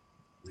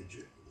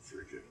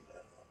 Rigid,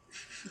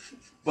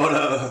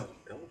 but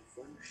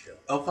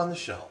Elf on the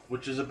Shelf,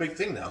 which is a big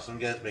thing now. Some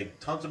guys make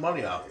tons of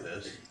money off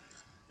this,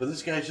 but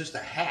this guy's just a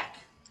hack.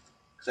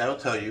 Because I will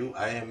tell you,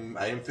 I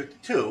am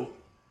 52,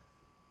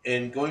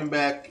 and going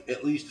back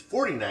at least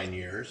 49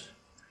 years,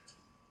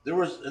 there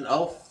was an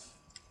elf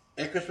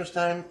at Christmas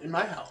time in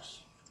my house.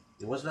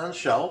 He wasn't on the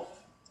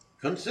shelf.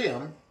 Couldn't see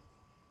him.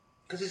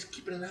 Because he's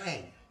keeping an eye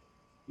on you.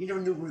 You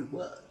never knew where he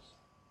was.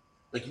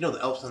 Like, the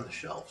elf's on the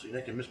shelf, so you're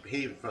not going to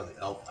misbehave in front of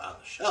the elf on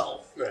the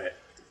shelf. Right.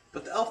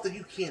 But the elf that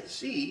you can't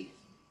see,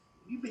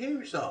 you behave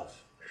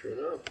yourself. Sure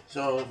enough.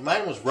 So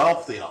mine was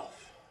Ralph the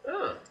Elf.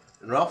 Ah.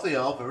 And Ralph the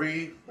Elf,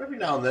 every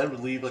now and then, would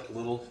leave like a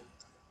little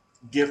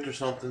gift or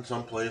something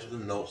someplace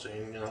with a note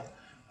saying,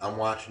 I'm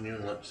watching you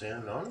and let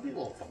Santa know. And be a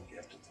little fun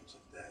gift and things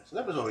like that. So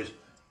that was always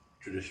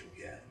tradition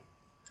we had.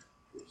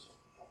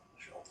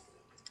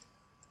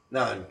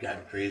 Now I've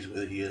gotten crazy with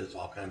it. He has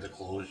all kinds of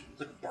clothes. He's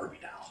like a Barbie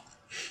doll.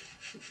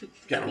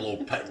 Got a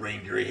little pet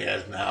reindeer he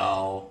has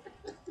now.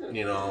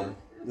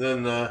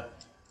 Then the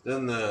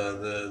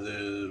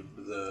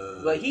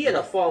But he had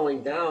a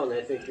falling down,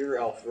 I think, your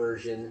elf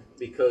version,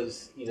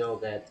 because,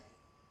 that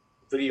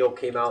video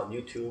came out on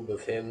YouTube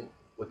of him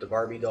with the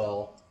Barbie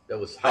doll that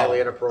was highly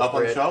inappropriate. Up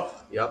on the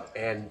shelf? Yep,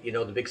 and,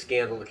 the big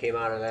scandal that came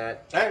out of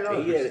that. I didn't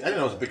know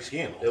it was a big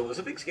scandal. It was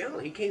a big scandal.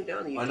 He came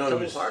down, he was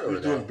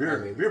doing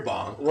beer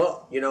bong.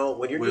 Well,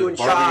 when you're doing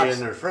Barbie shots,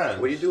 and their friends.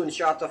 when you're doing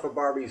shots off of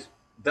Barbie's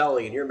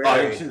belly and you're married.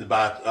 I didn't see the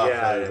bat off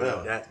the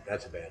belly.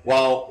 That's a bad.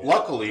 Well,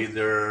 luckily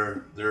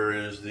there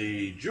is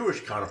the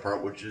Jewish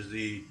counterpart, which is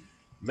the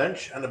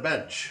mensch on a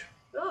bench.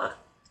 Ah.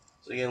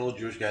 So you got a little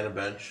Jewish guy on a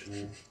bench,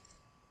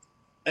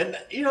 and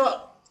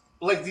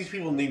like these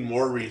people need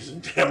more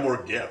reason to have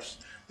more gifts.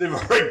 They've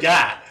already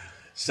got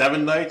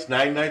 7 nights,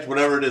 9 nights,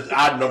 whatever it is,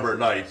 odd number of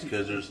nights,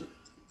 because there's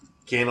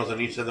candles on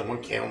each side, and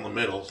one candle in the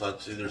middle, so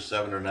it's either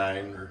 7 or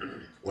 9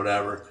 or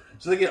whatever.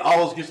 So they get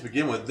all those gifts to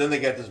begin with. Then they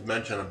got this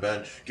bench on a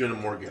bench, giving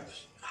them more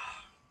gifts.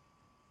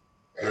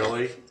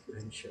 Really?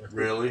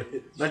 Really?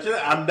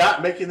 I'm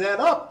not making that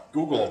up.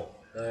 Google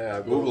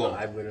them. Google them.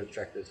 I'm going to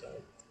check this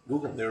out.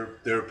 Google them.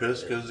 They were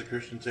pissed because the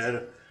Christians had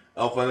an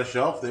elf on the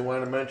shelf. They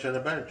wanted a bench on a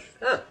bench.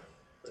 Huh.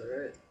 All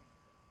right.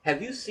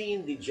 Have you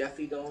seen the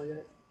Jeffy doll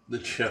yet? The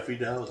Jeffy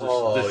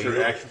doll? Is this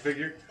your action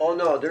figure? Oh,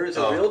 no, there is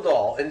a real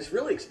doll, and it's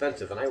really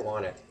expensive, and I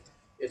want it.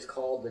 It's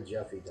called the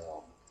Jeffy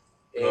doll.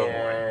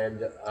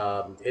 And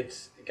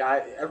it's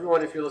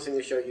everyone, if you're listening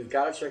to the show, you've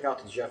got to check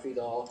out the Jeffy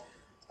doll.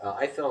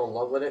 I fell in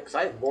love with it because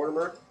I have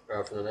Mortimer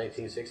from the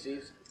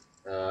 1960s,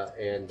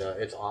 and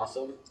it's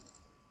awesome.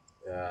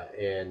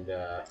 And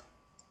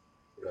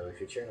if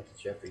you check out the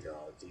Jeffy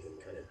doll, it's even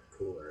kind of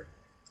cooler.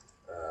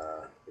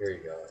 Here you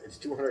go. It's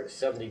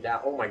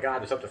 $270. Oh my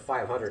God, it's up to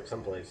 $500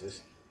 some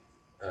places.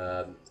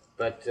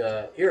 But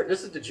here,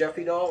 this is the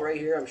Jeffy doll right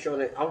here. I'm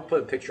showing it. I'll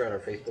put a picture on our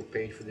Facebook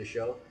page for the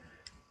show.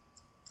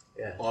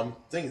 Yeah. Well, I'm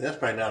thinking that's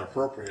probably not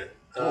appropriate.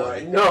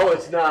 No,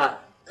 it's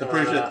not. I'm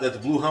pretty sure that's a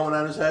blue helmet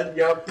on his head.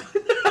 Yep.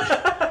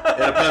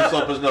 And a pencil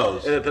up his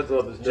nose.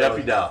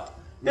 Jeffy doll.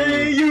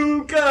 Hey,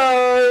 you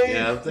guys!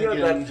 Yeah, I'm thinking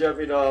that's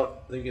Jeffy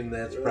doll. Thinking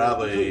that's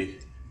probably.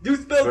 Do you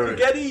spell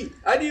spaghetti?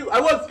 I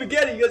want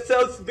spaghetti. You gotta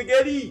sell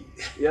spaghetti.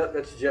 Yep,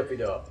 that's Jeffy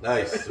doll.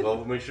 Nice. Well,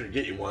 we'll make sure to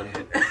get you one.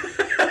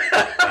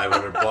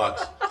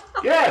 $500.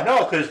 Yeah,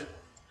 no, because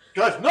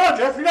no,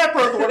 Jeff, you're not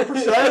worth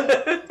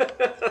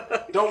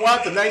 1%. Don't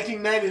want the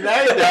 $19.99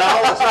 doll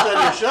that's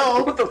on your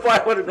show. With the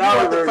 $500 version.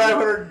 The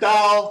 $500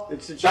 doll.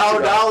 It's a doll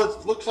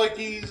that looks like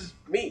he's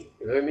me.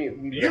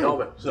 You.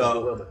 Helmet.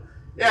 So,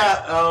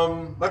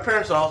 yeah, my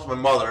parents also, my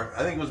mother,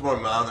 I think it was more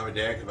my mom than my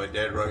dad, because my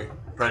dad probably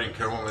didn't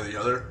care one way or the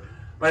other.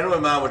 But I know my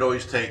mom would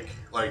always take,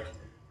 like,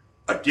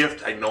 a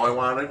gift I know I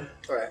wanted.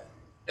 Right.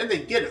 And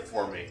they'd get it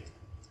for me.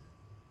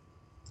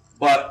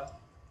 But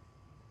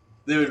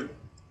they would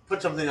put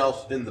something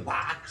else in the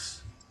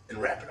box and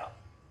wrap it up.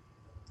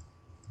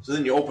 So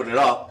then you open it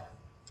up,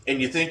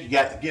 and you think you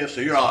got the gift,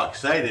 so you're all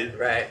excited.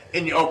 Right.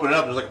 And you open it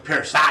up, there's like a pair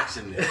of socks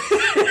in there.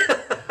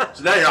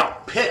 So now you're all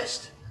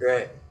pissed.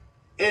 Right.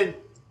 And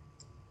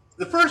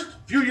the first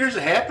few years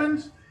it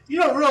happens, you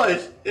don't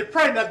realize it's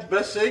probably not the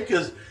best thing,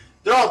 because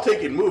they're all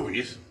taking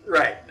movies.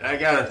 Right. I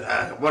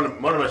got one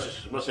of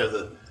us must have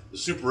the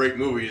Super 8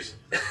 movies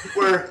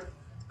where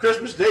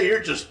Christmas Day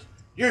you're just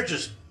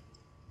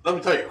let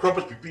me tell you,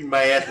 Crumpus be beating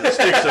my ass with a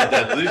stick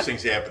sometimes. These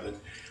things happening.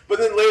 But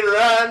then later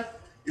on,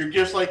 you're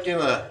just like in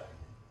a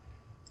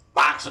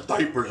box of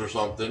diapers or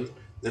something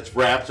that's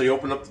wrapped. So you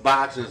open up the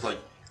box and it's like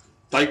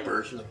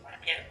diapers. And like,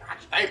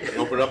 box of diapers.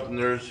 You open it up and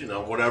there's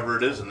whatever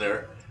it is in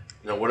there.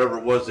 Whatever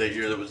it was that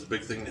year that was the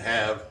big thing to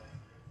have.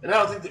 And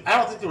I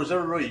don't think there was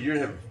ever really a year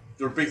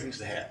there were big things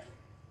to have.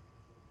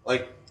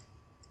 Like,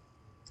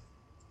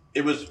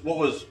 it was what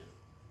was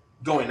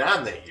going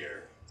on that year.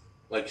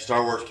 Like,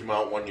 Star Wars came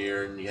out one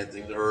year, and you had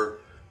things that were,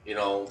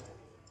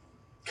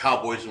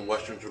 cowboys and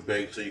westerns were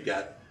big, so you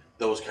got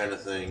those kind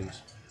of things.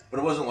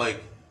 But it wasn't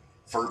like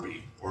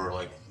Furby or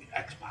like the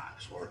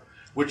Xbox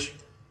which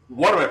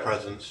one of my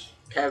presents.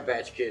 Cabbage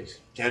Patch Kids.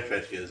 Cabbage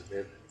Patch Kids.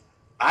 Yeah.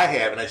 I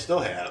have, and I still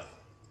have,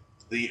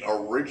 the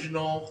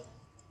original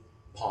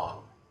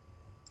Pong.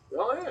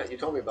 Oh yeah, you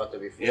told me about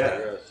that before. Yeah,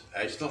 yes.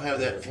 I still have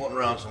that floating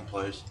around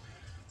someplace,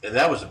 and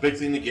that was a big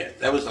thing to get.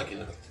 That was like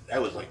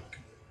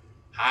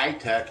high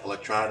tech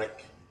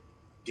electronic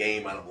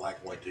game on a black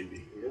and white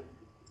TV. Mm-hmm.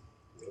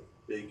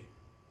 Big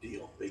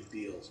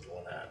deals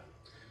going on.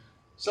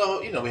 So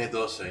we had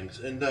those things,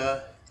 and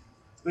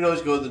we'd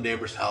always go to the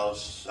neighbor's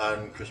house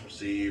on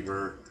Christmas Eve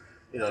or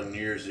New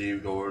Year's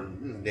Eve. Go where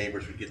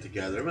neighbors would get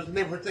together. It was a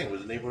neighborhood thing. It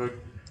was a neighborhood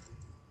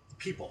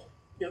people.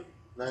 Yep.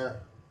 Not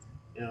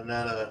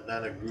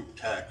a group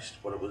text,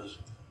 but it was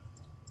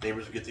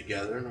neighbors would get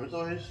together, and it was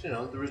always, there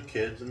was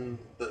kids, and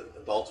the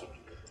adults would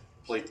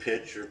play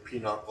pitch or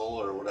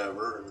pinochle or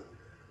whatever. And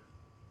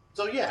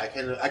so yeah, I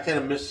kind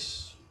of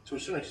miss to a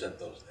certain extent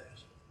those days.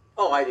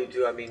 Oh, I do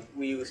too. I mean,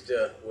 we used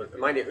to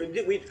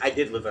I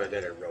did live on a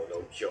dead end road,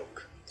 no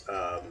joke,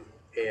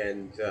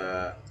 and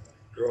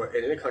grew up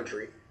in the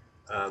country,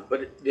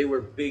 but they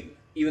were big.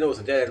 Even though it was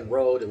a dead end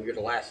road, and we were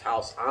the last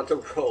house on the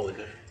road.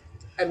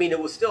 I mean, it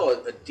was still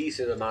a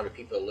decent amount of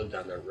people that lived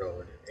on that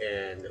road,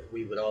 and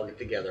we would all get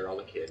together, all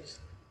the kids,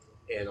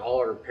 and all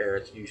our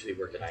parents usually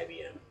worked at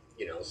IBM,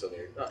 so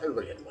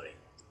everybody had money.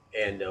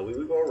 And we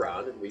would go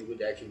around, and we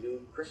would actually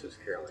do Christmas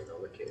caroling, all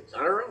the kids,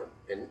 on our own,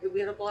 and we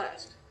had a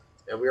blast.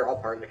 And we were all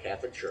part of the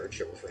Catholic Church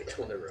that was right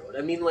down the road.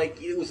 I mean,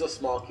 it was a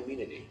small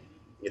community,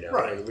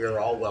 right. And we were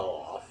all well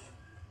off,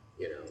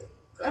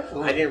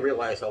 Absolutely. I didn't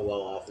realize how well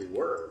off we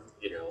were,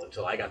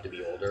 until I got to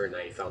be older and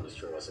I found this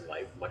choice in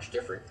life much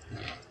different.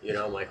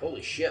 I'm like,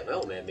 holy shit, my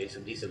old man made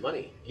some decent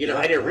money.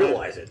 I didn't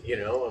realize it,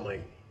 I'm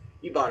like,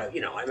 he bought I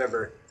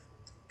remember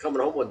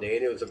coming home one day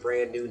and it was a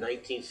brand new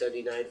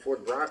 1979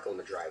 Ford Bronco in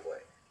the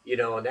driveway,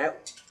 and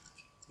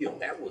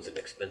that was an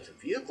expensive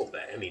vehicle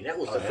back. I mean, that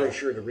was the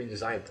first year of the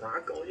redesigned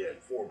Bronco. You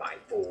had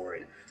 4x4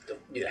 and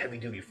the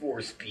heavy-duty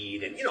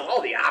 4-speed and,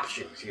 all the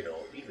options,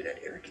 even had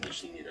air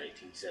conditioning in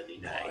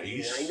 1979.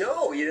 Nice. I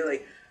know,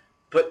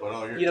 but,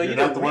 well, you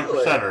not don't the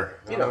realize,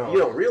 1%er. you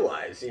don't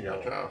realize,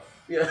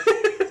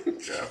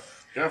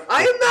 Jeff.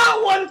 I am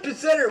not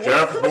 1%er.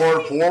 Jeff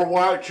born poor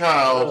white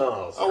child.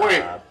 Oh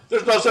wait,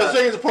 there's no such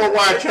thing as a poor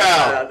white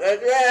child.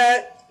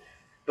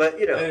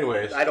 But,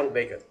 anyways, I don't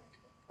make a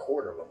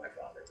quarter of what my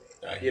father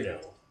made,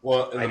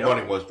 Well, and the know.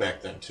 money was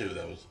back then too.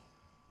 That was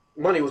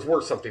money was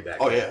worth something back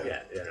then. Oh, yeah.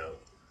 Yeah, you know.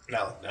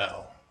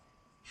 No.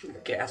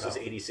 Gas was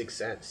 86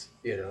 cents,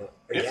 you know.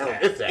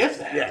 If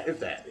that. Yeah, if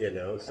that, you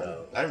know,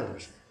 so. I remember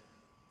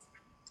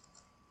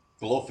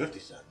below 50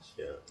 cents.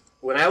 Yeah.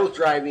 When I was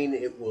driving,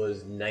 it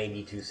was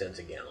 92 cents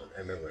a gallon.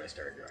 I remember when I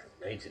started driving.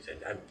 92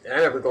 cents. I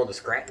remember going to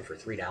Scranton for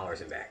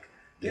 $3 and back.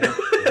 You know?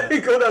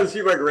 Go down and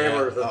see my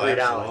grandmother for $3.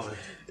 Absolutely.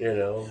 You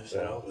know?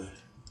 Absolutely.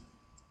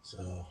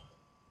 So,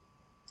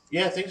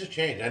 yeah, things have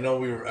changed. I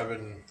know I've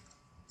been,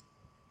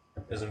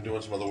 as I'm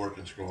doing some other work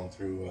and scrolling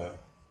through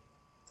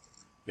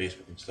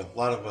Facebook and stuff, a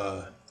lot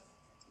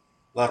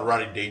of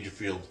Rodney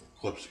Dangerfield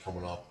clips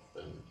coming up,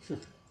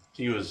 and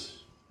he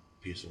was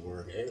a piece of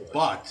work. Yeah,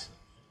 but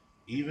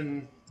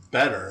even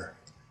better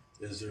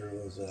is there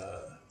was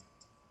a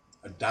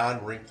Don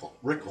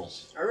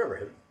Rickles. I remember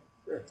him.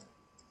 Yeah.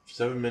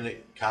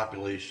 7-minute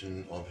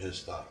compilation of his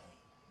stuff.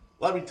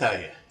 Let me tell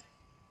you,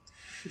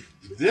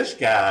 this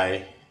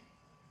guy,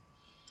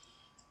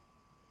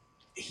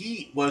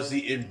 he was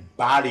the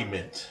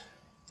embodiment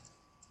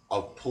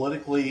of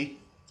politically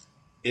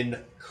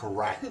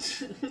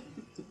incorrect.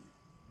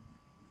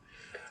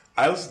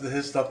 I listened to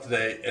his stuff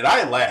today, and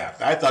I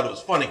laughed. I thought it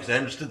was funny because I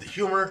understood the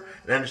humor,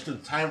 and I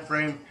understood the time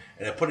frame,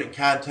 and I put it in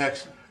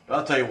context. But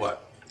I'll tell you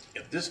what,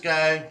 if this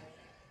guy,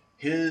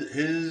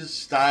 his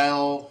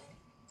style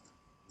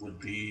would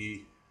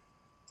be,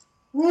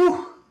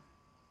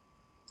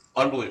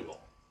 unbelievable,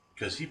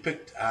 because he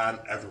picked on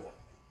everyone.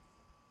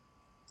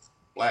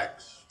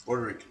 Blacks,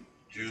 Puerto Rican,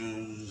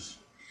 Jews,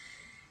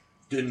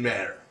 didn't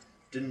matter.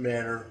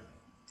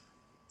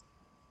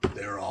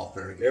 They were all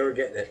fair game. They were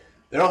getting it.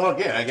 They're all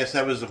again. I guess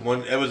that was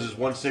his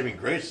one saving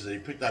grace, is that he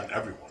picked on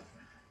everyone,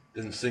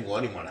 didn't single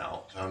anyone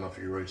out. I don't know if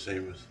you really say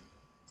it was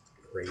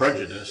racist,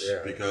 prejudice,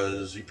 yeah,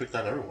 because he picked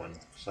on everyone.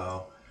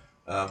 So,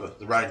 but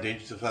the Rodney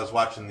Dangerfield, I was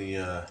watching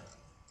the,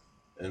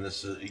 and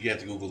this you have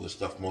to Google this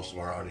stuff. Most of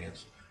our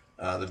audience,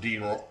 the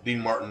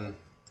Dean Martin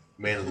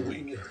Man of the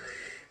Week,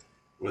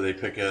 where they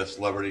pick a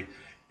celebrity,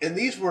 and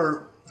these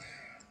were.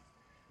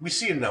 We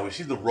see them now. We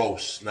see the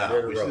roasts now.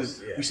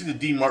 We see the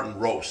Dean Martin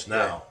roast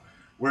now,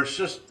 where it's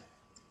just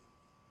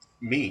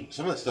mean.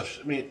 Some of that stuff.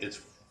 I mean, it's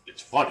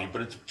funny,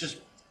 but it's just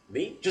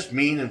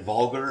mean, and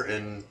vulgar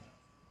and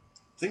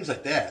things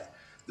like that.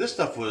 This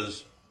stuff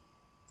was.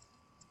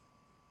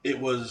 It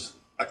was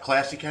a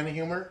classy kind of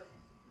humor,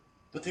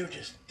 but they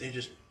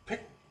just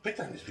picked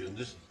on these people.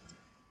 Just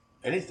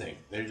anything.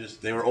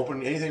 They were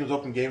open. Anything was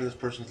open game in this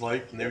person's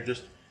life, and they were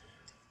just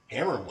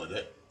hammering with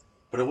it.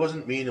 But it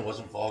wasn't mean. It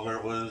wasn't vulgar.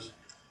 It was.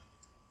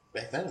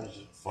 Back then, it was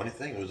a funny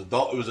thing. It was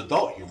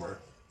adult humor,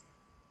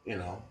 you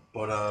know.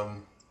 But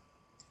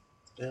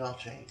it all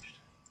changed.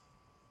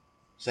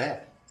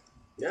 Sad.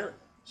 Yeah.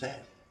 Sad.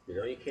 You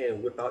know, you can't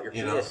whip out your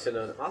penis in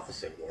an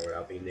office anymore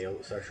without being nailed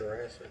with sexual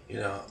harassment. You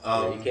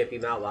know, you can't be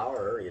Matt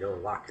Lauer,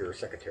 lock your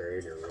secretary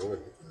in your room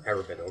and have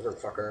her bend over and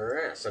fuck her in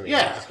her ass. I mean, you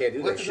just can't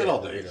do that shit.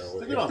 All days.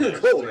 You know,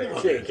 cool, man.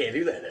 You can't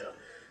do that now.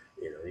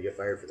 You know, you get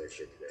fired for that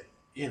shit today.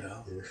 You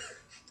know.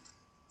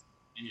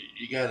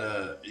 You got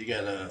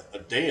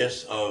a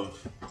dais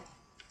of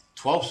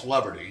 12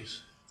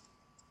 celebrities.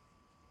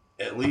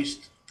 At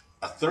least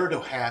a third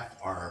or half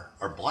are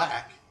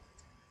black,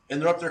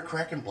 and they're up there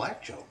cracking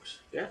black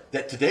jokes. Yeah.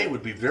 That today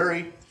would be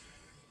very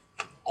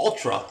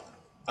ultra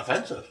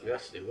offensive.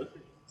 Yes, they would be.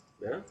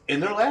 Yeah.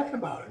 And they're laughing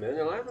about it. And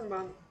they're laughing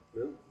about it.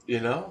 Yeah.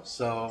 You know,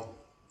 so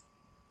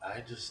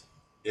I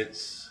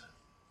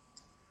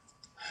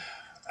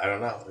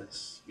don't know.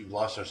 We've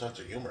lost our sense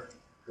of humor.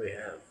 We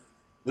have.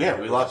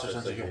 We lost our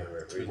sense of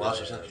humor. We lost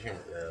our sense of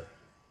humor. Yeah.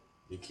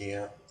 You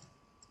can't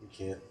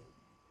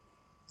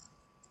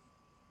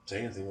say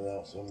anything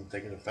without someone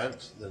taking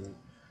offense. Then,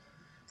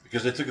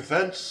 because they took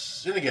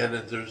offense, and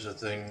again, there's a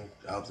thing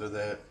out there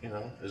that,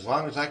 as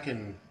long as I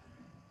can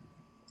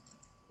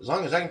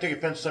take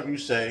offense to something you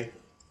say,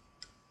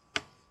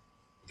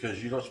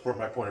 because you don't support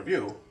my point of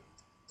view,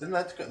 then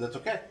that's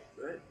okay.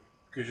 Right.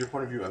 Because your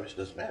point of view obviously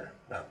doesn't matter.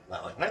 Not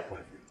like my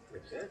point of view.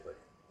 Exactly.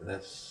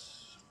 And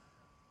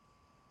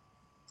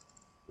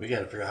we got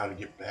to figure out how to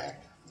get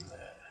back from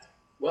that.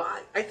 Well,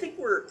 I think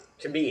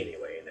to me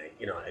anyway, and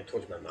I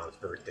told you my mom's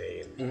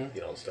birthday and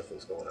all the stuff that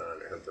was going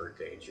on at her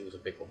birthday, and she was a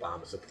big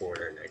Obama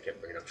supporter, and I kept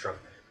bringing up Trump,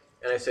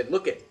 and I said,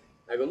 look at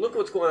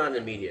what's going on in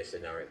the media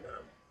now right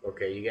now.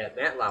 Okay, you got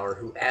Matt Lauer,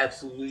 who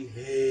absolutely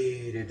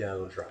hated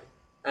Donald Trump.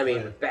 I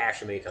mean,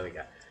 bash him anytime he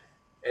got.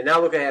 And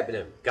now look what happened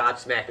to him. God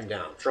smacked him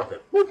down. Trump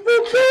him.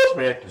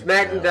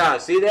 Smacked him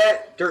down. See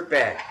that?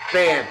 Dirtbag.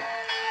 Bam.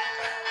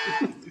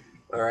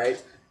 All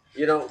right.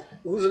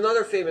 Who's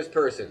another famous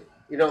person?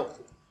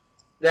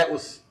 That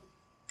was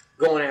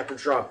going after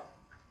Trump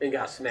and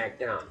got smacked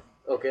down.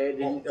 Okay.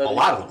 A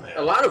lot of them. Man.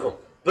 A lot of them.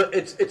 But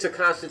it's a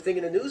constant thing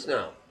in the news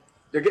now.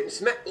 They're getting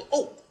smacked.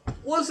 Oh,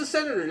 was the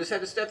senator just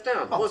had to step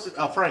down? Al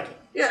Franken.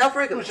 Yeah, Al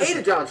Franken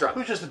hated Donald Trump.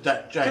 Who's just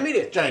a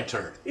giant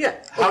turd. Yeah.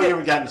 How he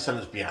ever got in the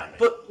Senate is beyond me.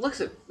 But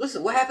listen,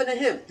 what happened to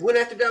him? He went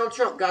after Donald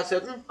Trump. God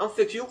said, I'll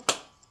fix you.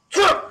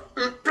 Trump!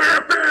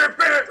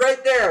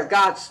 Right there.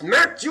 God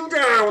smacked you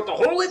down with the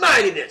holy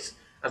mightiness.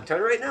 I'm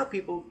telling you right now,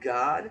 people,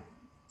 God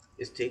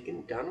is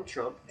taking Donald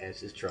Trump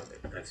as his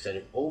trumpet. I've said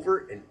it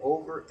over and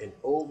over and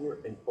over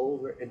and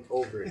over and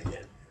over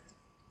again.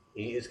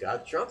 He has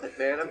got a trumpet,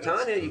 man. I'm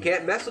telling you, you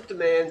can't mess with the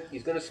man.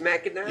 He's going to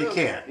smack it down. You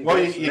can't. Well,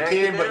 you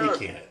can, but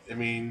you can't. I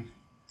mean,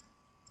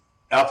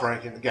 Al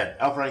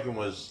Franken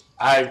was...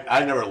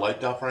 I never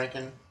liked Al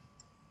Franken.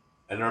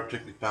 I never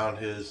particularly found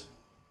his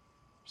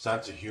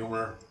sense of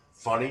humor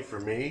funny for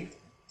me.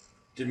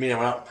 Didn't mean I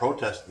went out and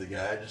protested the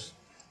guy.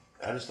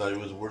 I just thought he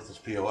was a worthless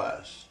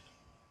POS.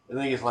 And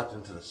then he gets elected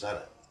into the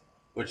Senate.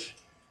 Which,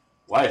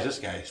 why is this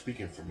guy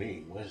speaking for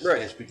me? Why is this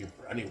guy speaking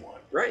for anyone?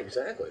 Right,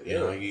 exactly. You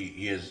know,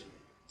 he is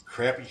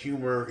crappy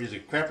humor. He's a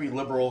crappy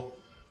liberal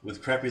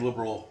with crappy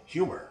liberal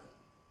humor.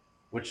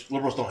 Which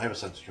liberals don't have a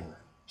sense of humor.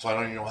 So I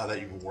don't even know how that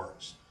even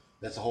works.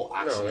 That's a whole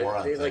oxymoron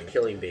No, they like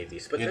killing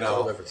babies, but that's a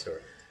whole different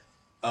story.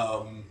 But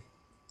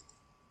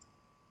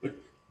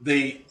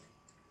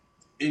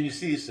and you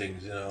see these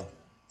things,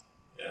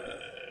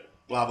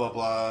 blah, blah,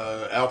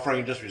 blah. Al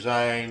Franken just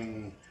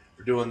resigned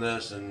for doing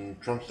this, and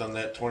Trump's done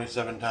that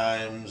 27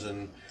 times,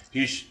 and do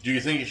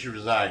you think he should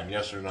resign,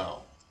 yes or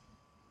no?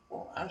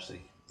 Well,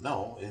 obviously,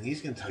 no, and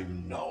he's going to tell you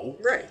no.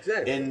 Right,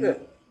 exactly.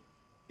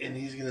 And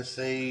he's going to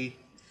say,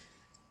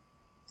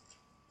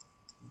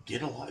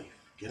 get a life.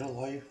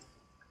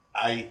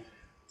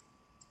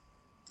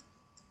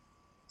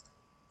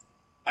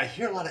 I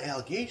hear a lot of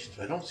allegations,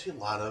 but I don't see a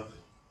lot of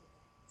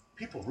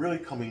people really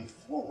coming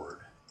forward.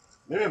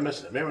 Maybe I'm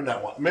missing it. Maybe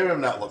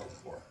I'm not looking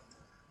for it.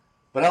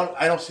 But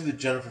I don't see the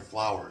Jennifer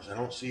Flowers. I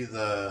don't see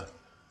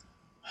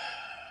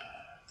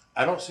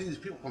these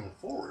people coming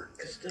forward.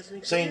 Because it doesn't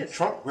exist. Saying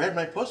Trump grabbed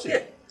my pussy.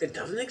 Yeah, it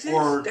doesn't exist.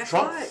 Or That's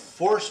Trump why.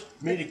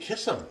 forced me to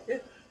kiss him. Yeah.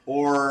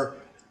 Or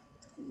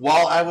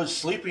while I was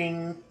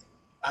sleeping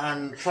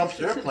on Trump's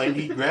airplane,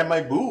 he grabbed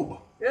my boob.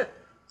 Yeah.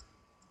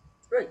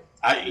 Right.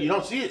 You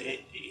don't see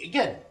it.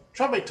 Again,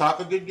 Trump may talk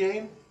a good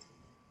game,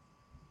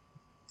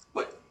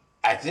 but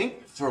I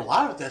think for a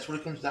lot of it, that's what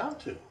it comes down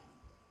to.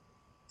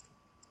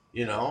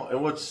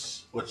 And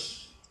what's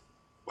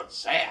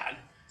sad,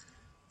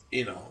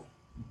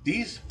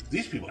 these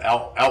people,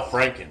 Al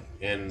Franken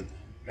and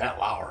Matt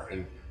Lauer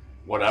and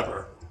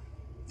whatever,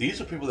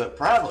 these are people that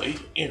probably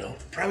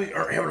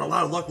aren't having a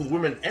lot of luck with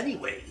women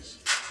anyways,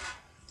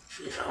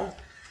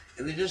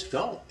 and they just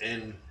don't.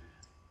 And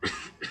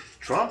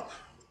Trump,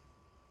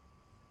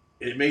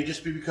 it may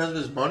just be because of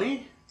his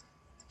money,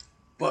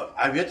 but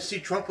I've yet to see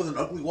Trump with an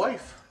ugly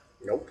wife.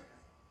 Nope.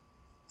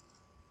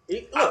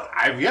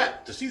 I've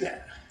yet to see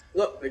that.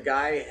 Look, the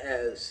guy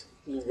has,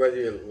 whether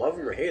you love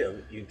him or hate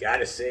him, you got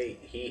to say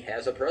he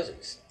has a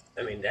presence.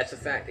 I mean, that's a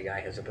fact. The guy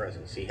has a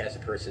presence. He has a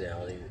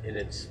personality, and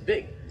it's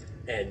big.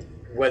 And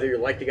whether you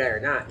like the guy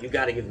or not, you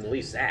got to give him at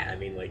least that. I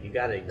mean, you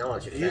got to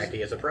acknowledge the fact he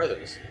has a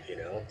presence.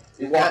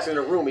 He walks in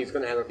a room, he's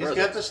going to have a presence.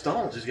 He's got the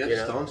stones. He's got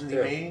the stones, and he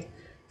may.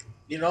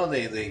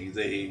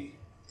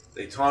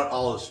 They taunt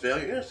all his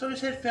failures. So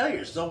he's had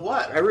failures. So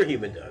what? Every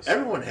human does.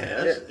 Everyone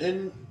has,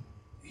 and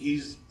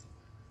he's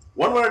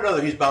one way or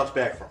another. He's bounced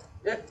back from.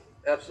 Yeah,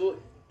 absolutely.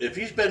 If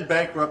he's been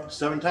bankrupt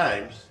 7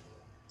 times,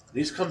 and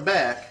he's come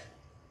back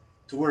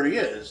to where he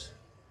is,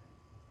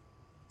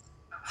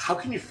 how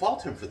can you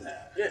fault him for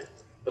that? Yeah,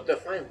 but they'll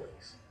find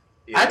ways.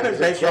 I've been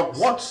bankrupt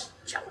once,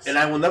 jealous. And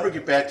I will never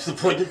get back to the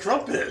point that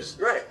Trump is.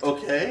 Right.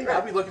 Okay? Right.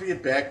 I'll be looking to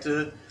get back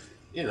to,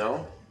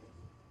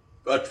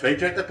 a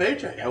paycheck to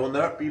paycheck. I will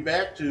not be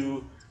back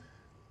to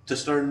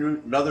start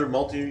another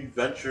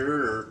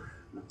multi-venture or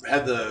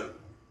have the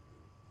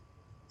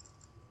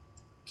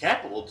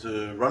capital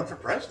to run for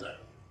president.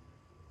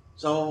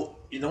 So,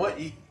 you know what?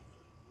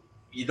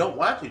 You don't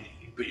want to,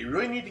 but you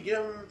really need to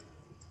give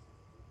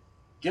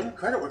him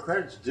credit where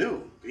credit's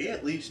due. Be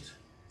at least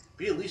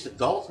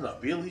adult enough.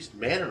 Be at least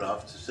man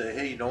enough to say,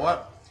 hey, you know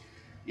what?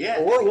 Yeah.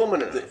 Or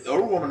woman enough.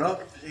 Or woman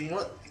enough. You know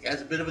what? The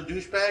guy's a bit of a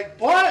douchebag,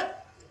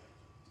 but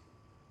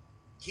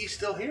he's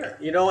still here.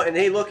 And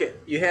hey, look,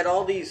 you had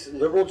all these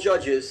liberal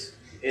judges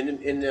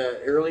in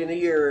early in the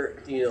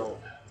year,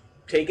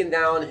 taking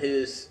down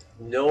his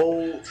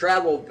no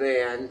travel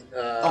ban.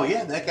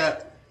 That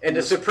got. And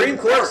the Supreme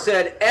Court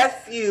said,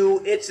 F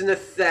you, it's in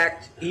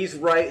effect. He's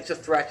right, it's a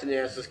threat to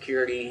national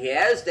security. He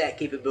has that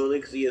capability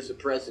because he is the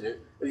president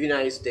of the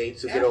United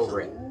States, so get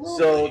over it.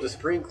 So the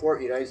Supreme Court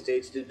of the United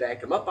States did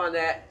back him up on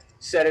that.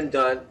 Said and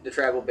done, the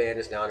travel ban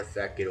is now in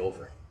effect, get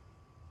over it.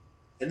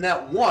 And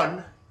not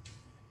one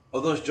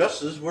of those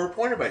justices were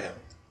appointed by him.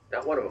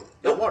 Not one of them.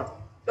 Not one.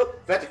 Nope.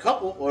 In fact, a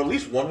couple, or at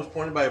least one was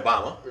appointed by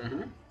Obama.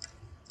 Mm-hmm.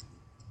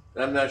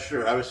 And I'm not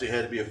sure. Obviously, it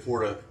had to be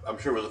I'm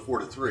sure it was a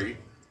 4-3.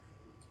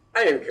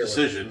 I didn't care.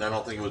 Decision. I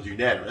don't think it was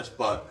unanimous,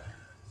 but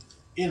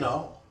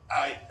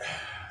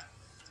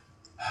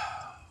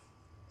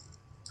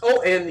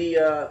Oh, and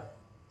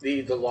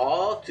the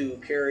law to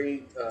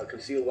carry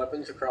concealed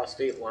weapons across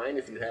state line.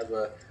 If you have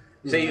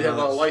you have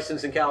a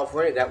license in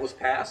California, that was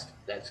passed.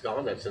 That's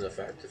gone. That's in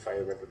effect, if I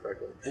remember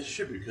correctly. It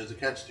should be because the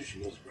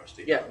Constitution goes across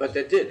state. Yeah, but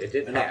it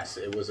did pass.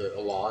 It was a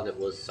law that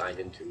was signed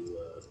into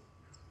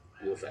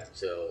effect.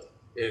 So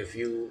if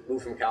you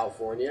move from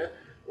California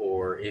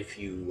or if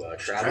you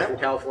travel from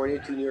California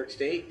to New York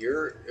State,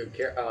 your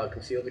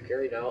concealed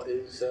carry now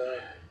is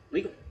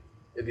legal.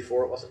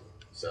 Before it wasn't.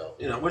 So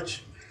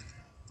which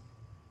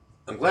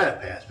I'm glad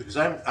it passed because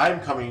I'm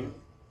coming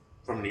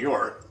from New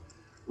York,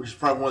 which is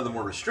probably one of the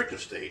more restrictive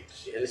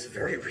states. Yeah, it's a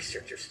very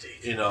restrictive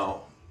state.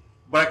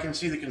 But I can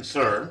see the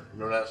concern.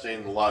 I'm not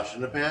saying the law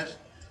shouldn't have passed.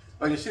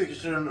 But I can see the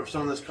concern of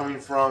someone that's coming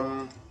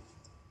from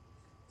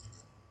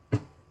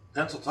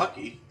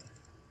Pennsylvania,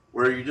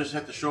 where you just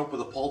have to show up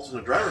with a pulse and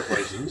a driver's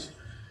license,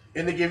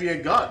 and they give you a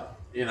gun.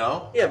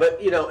 Yeah,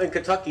 but in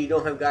Kentucky, you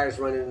don't have guys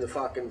running into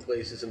fucking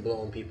places and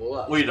blowing people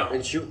up. Well, you don't.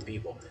 And shooting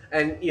people.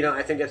 And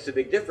I think that's the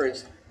big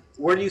difference.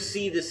 Where do you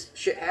see this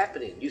shit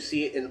happening? You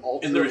see it in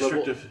in the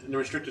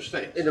restrictive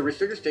states. In the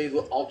restrictive states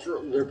with ultra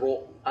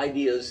liberal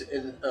ideas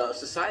in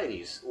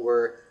societies,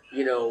 where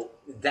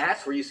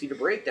that's where you see the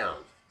breakdown.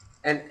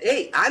 And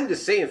hey, I'm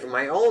just saying from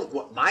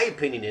what my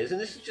opinion is, and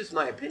this is just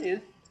my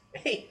opinion.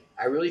 Hey,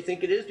 I really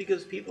think it is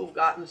because people have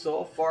gotten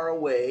so far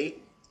away.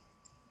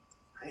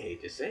 I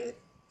hate to say it,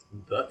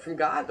 but from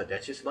God. But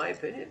that's just my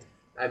opinion.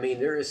 I mean,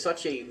 there is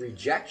such a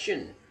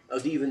rejection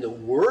of even the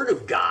Word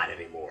of God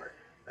anymore.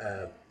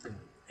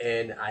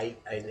 And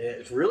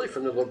it's really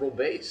from the liberal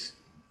base.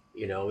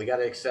 We got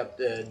to accept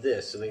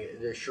this and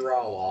the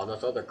Sharia law and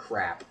this other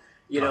crap.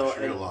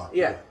 Sharia law.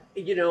 Yeah,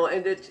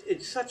 and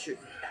it's such a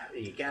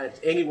you got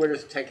anywhere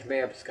there's 10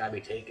 Commandments got to be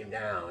taken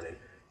down and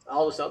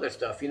all this other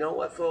stuff. You know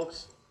what,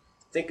 folks?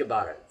 Think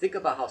about it. Think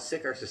about how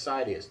sick our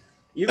society is.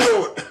 You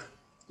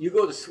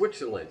go to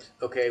Switzerland,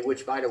 okay,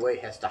 which by the way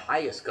has the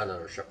highest gun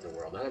ownership in the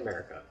world, not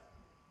America.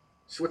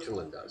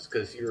 Switzerland does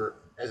because you're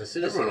as a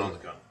citizen. Everyone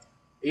owns a gun.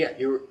 Yeah,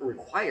 you're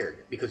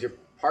required because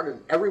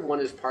everyone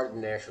is part of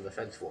the National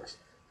Defense Force.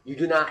 You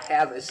do not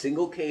have a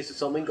single case of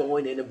someone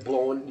going in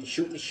and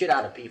shooting the shit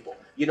out of people.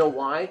 You know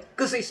why?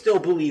 Because they still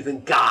believe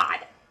in God.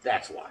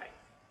 That's why.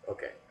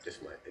 Okay,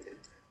 just my opinion.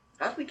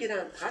 How did we get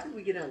on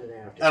to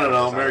that? I don't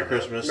know. Merry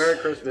Christmas. Merry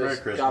Christmas.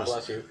 God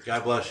bless you.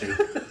 God bless you.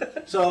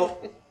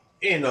 So,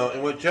 and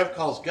what Jeff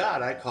calls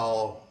God, I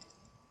call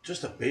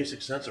just a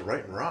basic sense of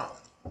right and wrong.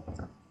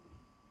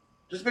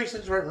 Just a basic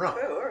sense of right and wrong.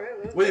 Oh, all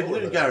right. Whether you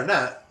believe in God or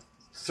not,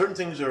 certain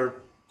things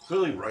are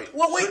clearly right.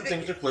 Well, wait, certain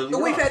things are clearly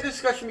wrong. We've had this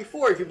discussion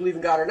before if you believe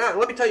in God or not.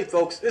 Let me tell you,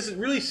 folks, this is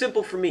really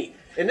simple for me.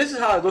 And this is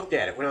how I looked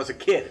at it when I was a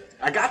kid.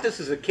 I got this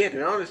as a kid,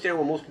 and I don't understand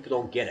why most people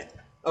don't get it.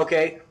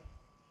 Okay?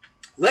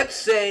 Let's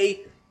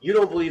say you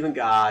don't believe in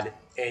God,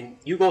 and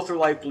you go through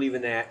life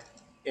believing that,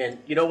 and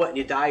you know what? And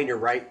you die and you're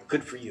right.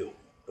 Good for you.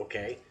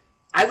 Okay?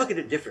 I look at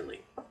it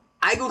differently.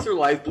 I go through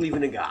life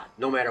believing in God,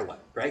 no matter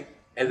what, right?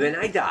 And then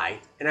I die,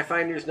 and I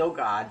find there's no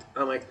God.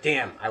 I'm like,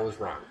 damn, I was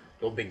wrong.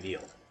 No big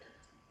deal.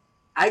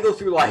 I go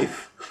through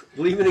life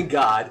believing in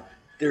God.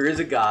 There is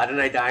a God,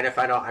 and I die, and I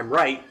find out I'm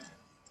right.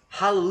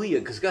 Hallelujah,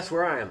 because guess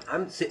where I am?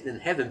 I'm sitting in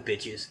heaven,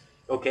 bitches.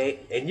 Okay?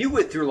 And you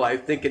went through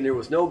life thinking there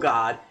was no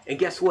God, and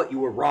guess what? You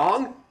were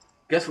wrong.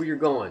 Guess where you're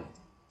going?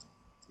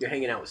 You're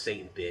hanging out with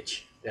Satan,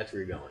 bitch. That's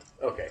where you're going.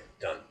 Okay,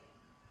 done.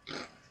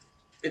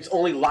 It's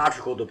only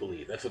logical to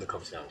believe. That's what it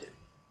comes down to.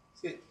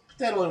 See,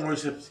 that only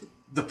worships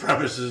the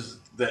premise is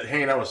that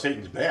hanging out with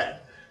Satan's bad.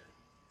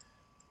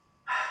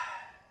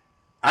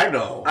 I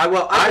know.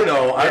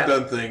 I've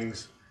done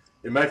things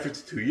in my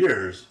 52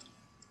 years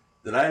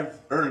that I've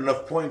earned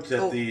enough points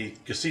at the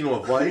Casino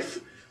of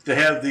Life to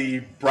have the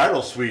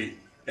bridal suite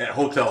at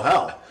Hotel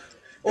Hell.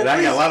 And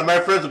I got a lot of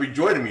my friends will be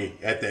joining me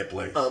at that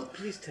place.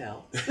 Please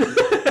tell.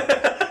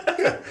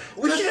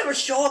 We should have a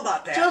show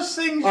about that. Just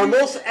things. Our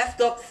most effed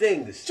up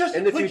things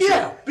in the future.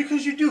 Yeah,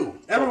 because you do.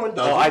 Everyone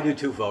does. Oh, I do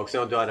too, folks.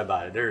 No doubt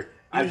about it.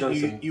 I've done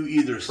some you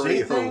either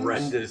say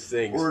horrendous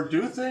things or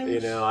do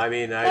things. I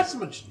mean, not so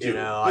much do.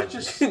 I've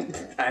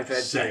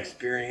had some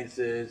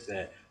experiences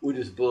that would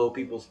just blow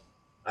people's.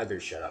 I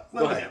better shut up.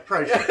 Well, yeah,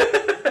 probably should.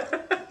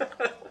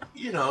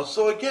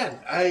 So again,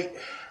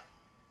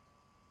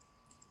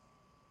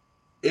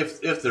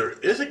 if there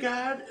is a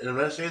God, and I'm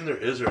not saying there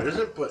is or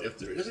isn't, but if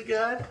there is a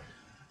God,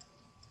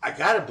 I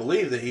gotta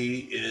believe that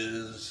He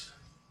is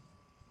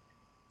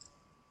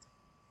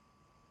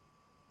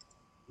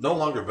no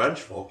longer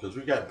vengeful, because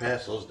we've gotten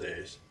past those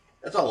days.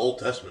 That's all Old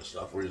Testament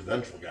stuff where He's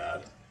vengeful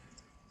God.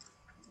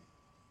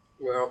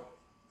 Well,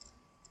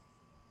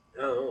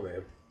 I don't know,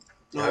 man.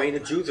 I mean, the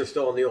Jews are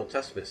still in the Old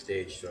Testament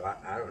stage, so I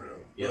don't know.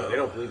 They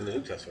don't believe in the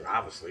New Testament.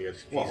 Obviously,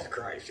 it's Jesus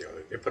Christ.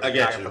 They put the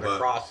guy up on the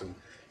cross, and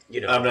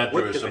I'm not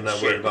Jewish. I'm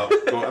not worried about.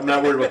 I'm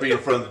not worried about being in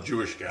front of the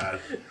Jewish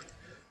God.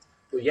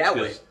 Well, yeah,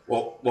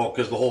 well,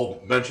 because the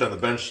whole bench on the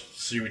bench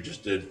see we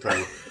just did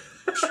probably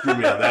screw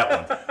me on that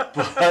one.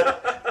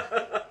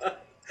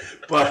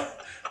 But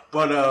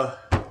I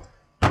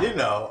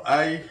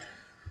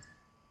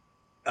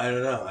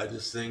don't know. I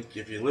just think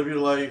if you live your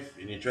life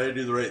and you try to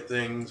do the right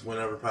things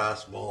whenever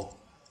possible,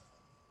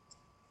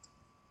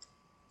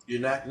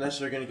 you're not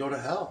necessarily going to go to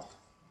hell.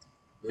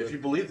 Yeah. If you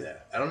believe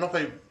that. I don't know if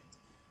I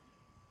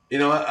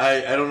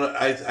don't know.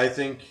 I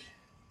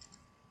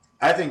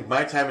think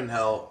my time in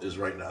hell is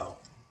right now.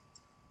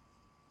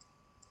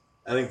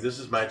 I think this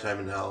is my time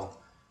in hell,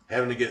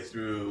 having to get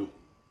through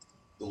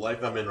the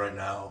life I'm in right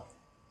now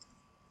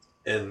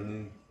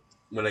And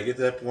when I get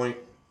to that point,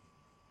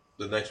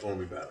 the next one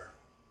will be better.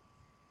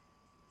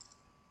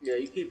 Yeah,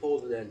 you keep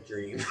holding that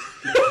dream.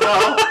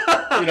 Well,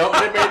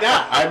 it may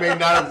not. I may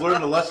not have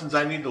learned the lessons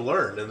I need to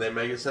learn, and they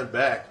may get sent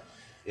back.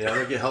 I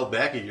may get held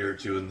back a year or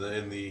two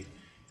in the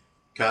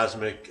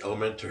cosmic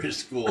elementary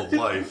school of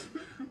life.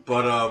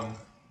 But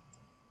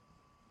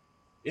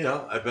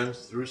I've been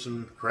through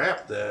some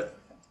crap that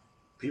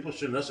people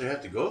shouldn't necessarily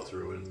have to go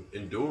through and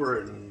endure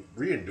and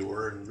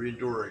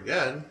re-endure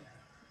again.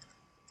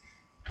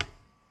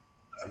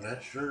 I'm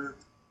not sure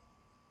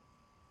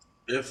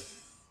if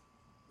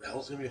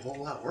hell's going to be a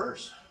whole lot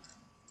worse.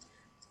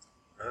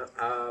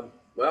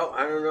 Well,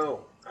 I don't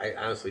know. I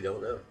honestly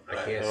don't know. I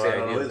can't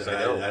say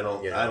I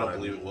do. I don't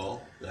believe it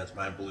will. That's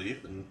my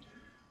belief, and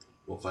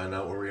we'll find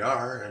out where we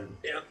are. And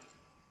yeah.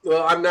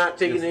 Well, I'm not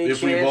taking any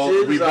chances.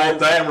 If we both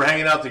die and we're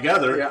hanging out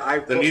together,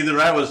 then either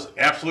I was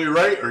absolutely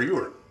right or you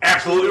were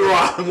absolutely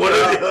wrong. One or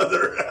the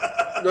other.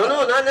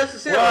 No, not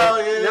necessarily.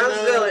 Well, not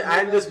necessarily.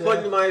 I'm just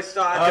putting my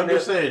stock I'm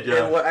just saying,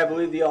 Jeff. in what I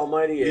believe the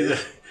Almighty is.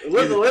 Either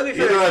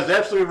I was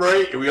absolutely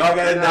right and we all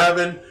got into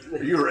heaven,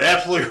 or you were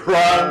absolutely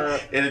wrong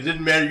and it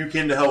didn't matter. You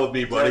came to hell with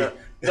me, buddy.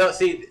 No,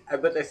 see,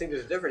 but I think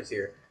there's a difference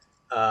here.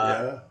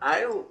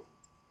 I don't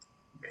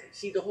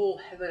see the whole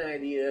heaven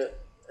idea.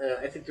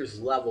 I think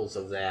there's levels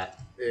of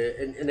that,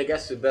 and I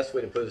guess the best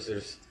way to put it is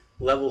there's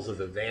levels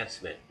of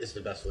advancement is the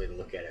best way to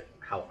look at it.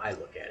 How I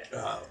look at it,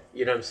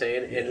 you know what I'm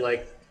saying? Yeah. And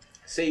like,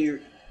 say you're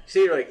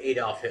like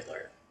Adolf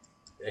Hitler,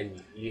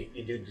 and you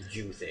do the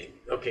Jew thing,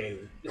 okay,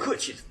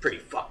 which is pretty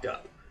fucked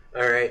up,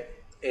 all right.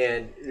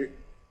 And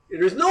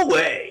there's no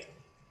way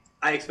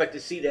I expect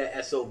to see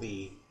that SOB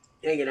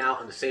hanging out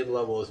on the same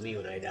level as me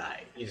when I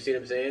die. You see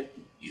what I'm saying?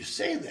 You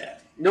say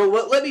that. No,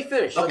 let me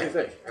finish. Okay. Let me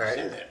finish. All right.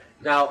 Say that.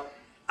 Now,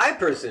 I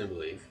personally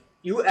believe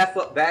you F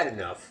up bad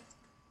enough,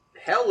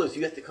 hell is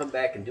you have to come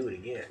back and do it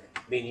again.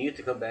 I mean, you have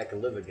to come back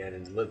and live again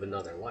and live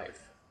another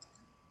life.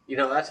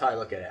 That's how I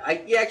look at it.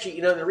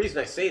 Actually, the reason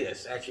I say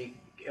this actually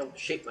helped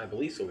shape my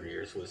beliefs over the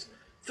years was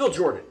Phil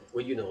Jordan.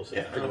 Well,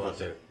 so pretty well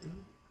said.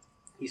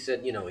 He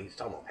said, he's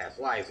talking about past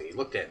lives, and he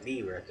looked at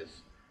me. We're at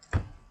this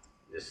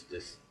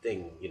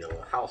thing,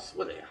 house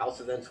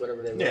events,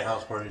 whatever they were. Yeah,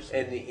 house parties.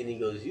 And he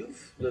goes,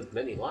 you've lived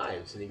many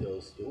lives. And he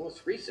goes, the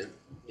most recent,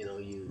 you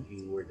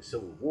were in the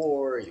Civil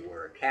War, you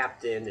were a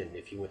captain, and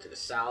if you went to the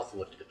South and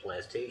looked at the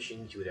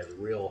plantations, you would have a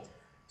real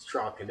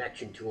strong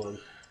connection to them.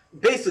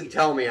 Basically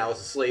telling me I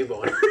was a slave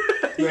owner.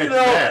 And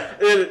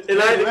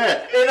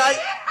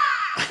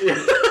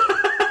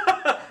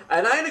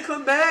I had to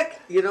come back,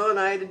 and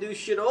I had to do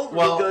shit over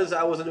because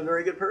I wasn't a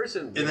very good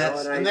person.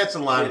 And that's a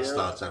lot of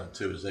thoughts on it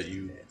too. Is that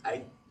you?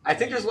 I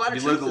think there's a lot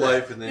of truth live the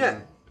life, and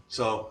then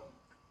so.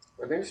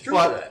 I think it's true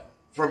for that.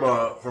 From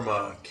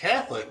a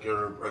Catholic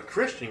or a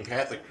Christian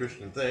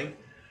thing,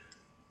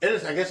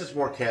 and I guess it's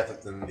more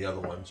Catholic than the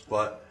other ones.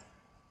 But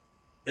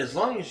as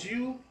long as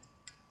you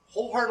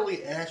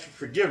wholeheartedly ask for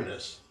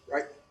forgiveness,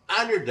 right,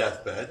 on your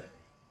deathbed,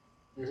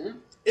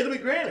 it'll be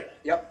granted.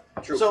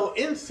 Yep, true. So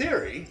in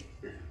theory,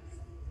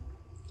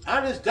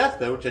 on his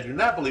deathbed, which I do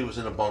not believe was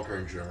in a bunker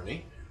in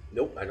Germany.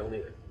 Nope, I don't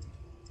either.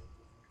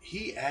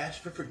 He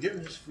asked for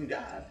forgiveness from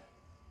God.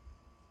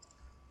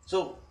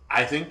 So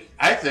I think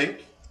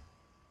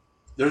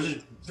there's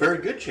a very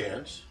good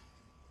chance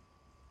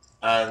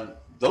on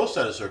those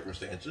set of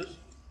circumstances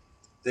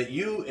that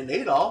you and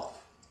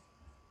Adolf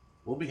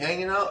will be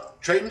hanging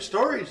out, trading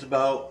stories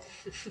about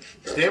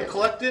stamp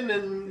collecting,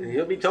 and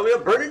he'll be telling me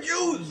about burning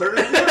Jews.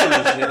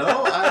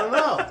 I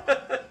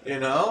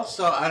don't know.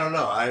 So I don't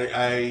know.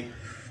 I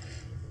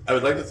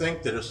would like to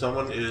think that if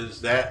someone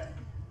is that,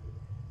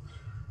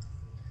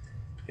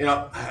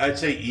 I'd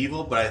say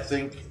evil, but I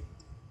think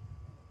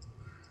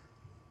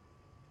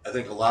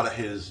a lot of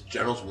his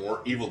generals were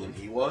more evil than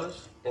he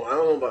was. Well, I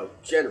don't know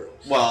about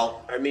generals.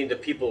 Well, I mean, the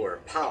people who are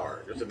in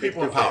power. There's a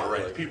people in power,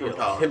 right? People in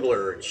power.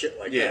 Himmler and shit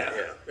like that.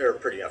 Yeah, they're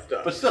pretty effed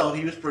up. But still,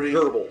 he was pretty.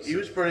 Goebbels. He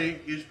was pretty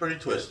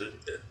twisted.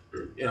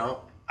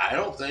 I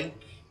don't think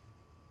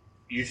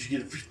you should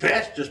get a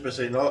pass just by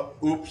saying, "No,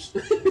 oops,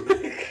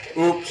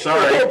 oops,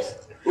 sorry."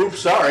 Oops,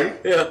 sorry.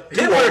 Yeah.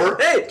 Hitler,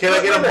 hey, can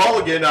I get a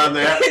mulligan on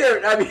that?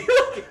 I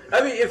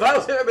mean, if I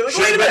was Hitler, I'd be like,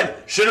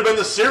 should have been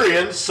the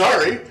Syrians.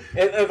 Sorry.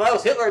 If I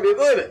was Hitler, I'd be like,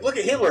 wait a minute. Look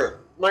at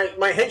Hitler,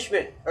 my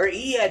henchman. Or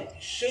he had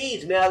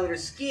shades made out of their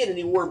skin, and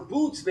he wore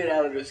boots made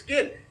out of their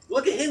skin.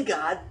 Look at him,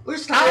 God. Look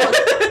at Stalin.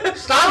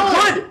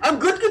 Stalin. I'm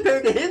good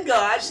compared to him,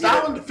 God.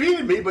 Stalin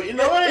defeated me, but you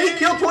know what? He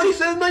killed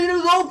 27 million of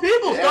his own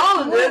people.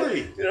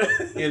 Absolutely.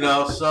 Stalin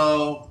did.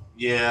 So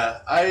yeah,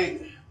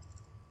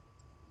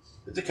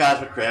 it's a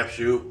cosmic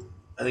crapshoot.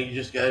 I think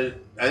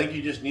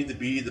you just need to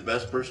be the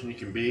best person you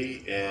can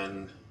be,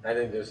 and I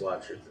think there's a lot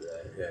of truth to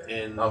that. Yeah,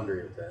 and I'll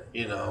agree with that.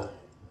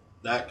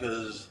 Not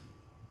because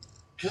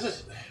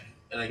it's,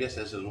 and I guess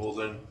that says, well,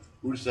 then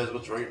who says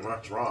what's right and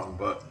what's wrong?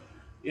 But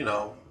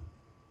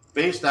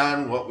based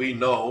on what we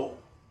know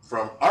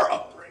from our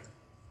upbringing,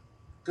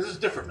 because it's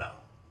different now.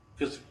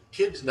 Because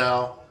kids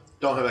now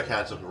don't have that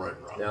concept of right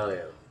and wrong. No,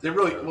 yeah. They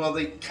really,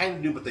 they kind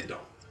of do, but they don't.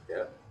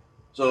 Yeah.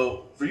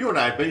 So for you and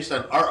I, based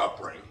on our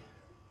upbringing,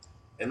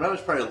 and mine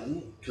was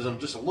probably, because I'm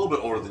just a little bit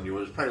older than you,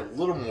 it was probably a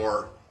little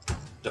more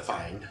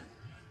defined.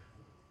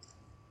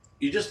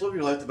 You just live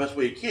your life the best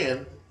way you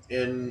can,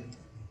 and,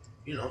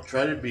 you know,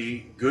 try to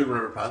be good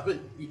whenever possible,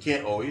 but you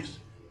can't always.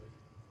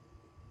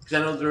 Because I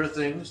know there are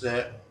things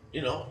that,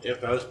 you know,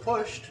 if I was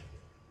pushed,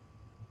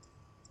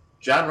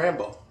 John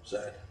Rambo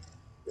said,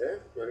 yeah,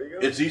 there you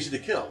go. it's easy to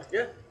kill.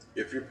 Yeah.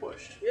 If you're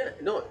pushed. Yeah,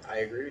 no, I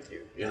agree with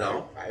you. You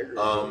know? I agree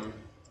with you.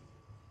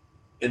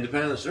 And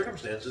depending on the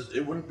circumstances,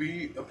 it wouldn't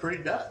be a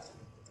pretty death.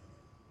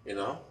 You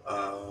know?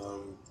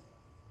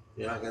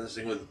 You know, I got this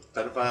thing with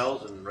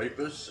pedophiles and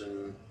rapists,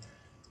 and,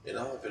 you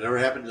know, if it ever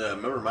happened to a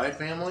member of my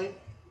family,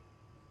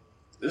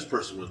 this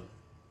person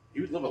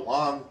he would live a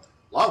long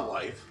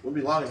life.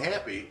 Wouldn't be long and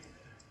happy,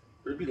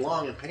 but it'd be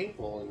long and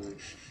painful, and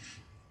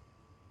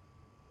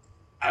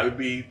I would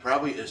be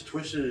probably as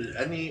twisted as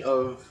any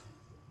of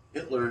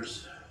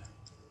Hitler's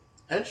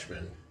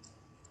henchmen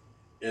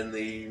in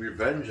the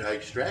revenge I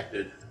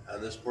extracted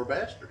on this poor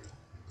bastard.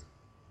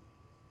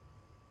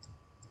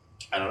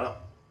 I don't know.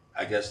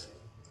 I guess,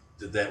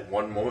 did that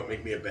one moment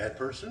make me a bad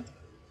person?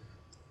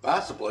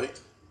 Possibly.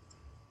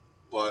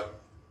 But,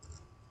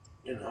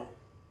 you know,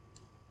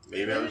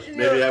 maybe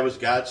I was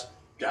God's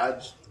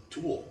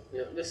tool. You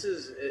know, this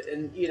is,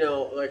 and you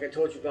know, like I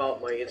told you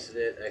about my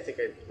incident, I think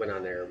I went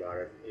on there about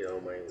it, you know,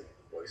 my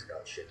Boy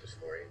Scout shit this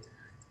morning.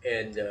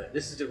 And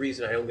this is the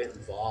reason I don't get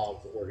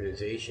involved with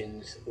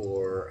organizations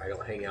or I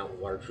don't hang out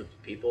with large groups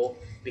of people,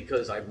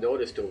 because I've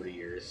noticed over the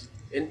years,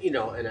 and you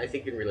know, and I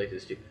think you can relate to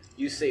this too.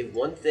 You say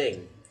one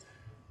thing,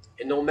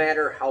 and no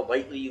matter how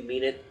lightly you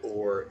mean it,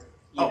 or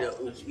you know,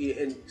 and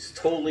it's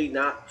totally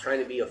not trying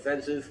to be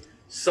offensive,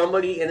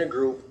 somebody in a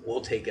group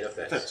will take an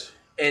offense,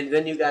 and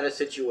then you got a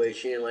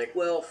situation you're like,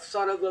 well,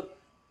 son of a,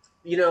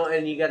 you know,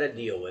 and you got to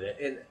deal with it.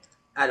 And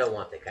I don't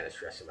want that kind of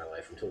stress in my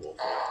life until we'll.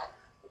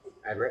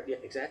 Yeah,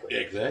 exactly.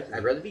 Exactly.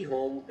 I'd rather be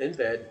home in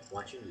bed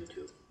watching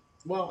YouTube.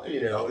 Well,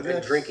 you know,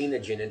 and drinking the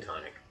gin and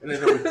tonic. And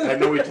I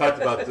know we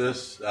talked about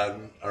this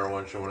on our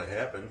one show when it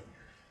happened.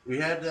 We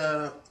had,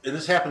 and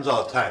this happens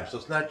all the time, so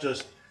it's not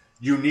just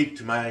unique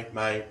to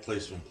my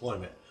place of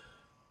employment.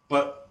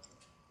 But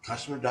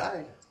customer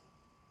died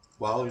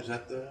while he was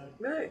at the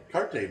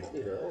card table.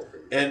 You know,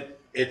 and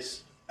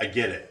I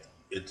get it.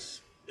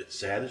 It's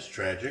sad. It's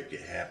tragic.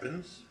 It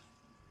happens,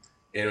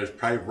 and it was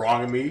probably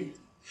wrong of me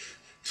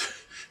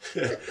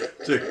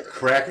to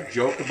crack a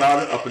joke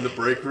about it up in the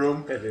break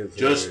room.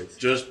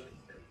 Just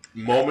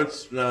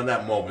moments, no,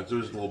 not moments, it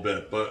was a little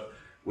bit, but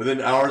within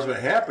hours of it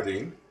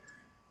happening,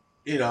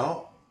 you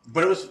know,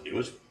 but it was,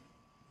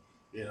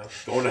 you know,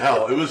 going to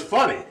hell. It was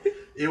funny.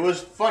 It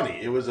was funny.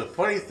 It was a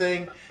funny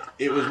thing.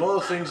 It was one of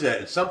those things that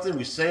it's something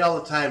we say all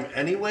the time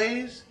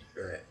anyways,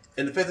 right.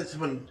 And the fact that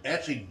someone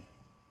actually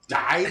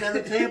died on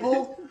the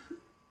table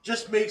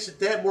just makes it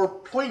that more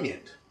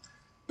poignant.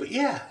 But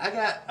yeah,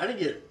 I didn't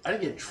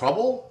get in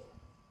trouble.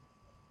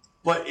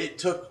 But it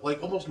took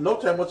like almost no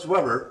time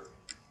whatsoever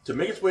to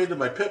make its way to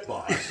my pit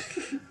boss,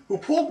 who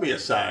pulled me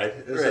aside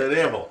and said,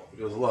 Amble, he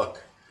goes,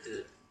 look,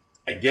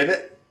 I get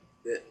it,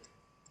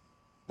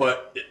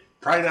 but it's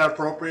probably not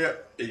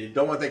appropriate, and you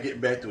don't want that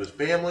getting back to his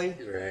family.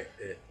 Right.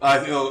 I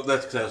think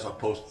that's because I saw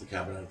posted the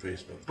comment on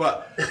Facebook.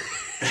 But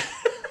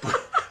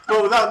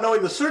without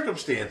knowing the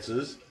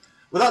circumstances,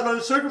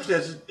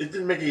 it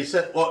didn't make any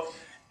sense. Well,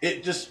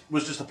 it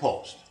was just a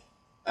post.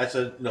 I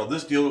said, no,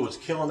 this dealer was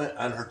killing it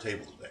on her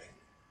table today.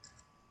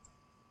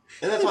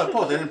 And that's what I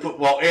posted. I didn't put,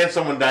 and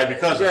someone died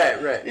because of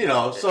it. Right. You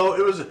know, so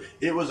it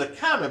was a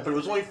comment, but it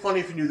was only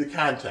funny if you knew the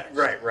context.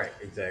 Right,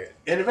 exactly.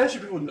 And eventually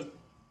people would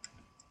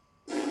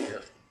know,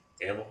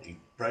 Amble, you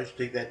probably should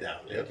take that down.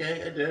 Yep.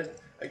 Okay, I did.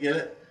 I get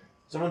it.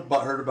 Someone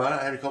heard about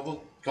it. I had a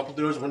couple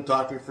dealers wouldn't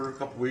talk to me for a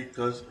couple weeks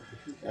because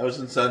I was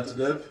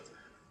insensitive.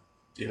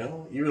 You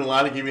know, even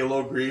Alana gave me a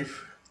little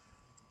grief.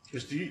 She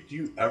goes, do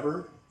you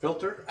ever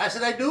filter? I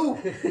said, I do.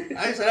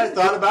 I said, I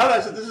thought about it.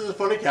 I said, this is a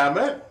funny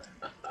comment.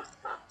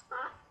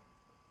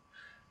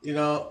 You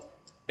know,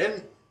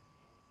 and,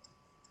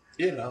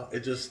 you know, it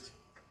just,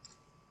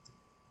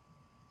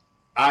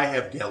 I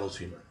have gallows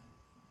humor.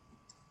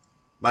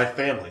 My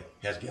family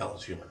has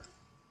gallows humor.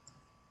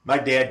 My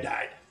dad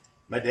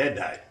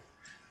died.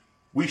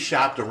 We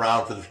shopped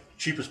around for the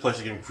cheapest place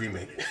to get him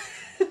cremated.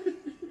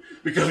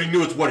 Because we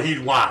knew it's what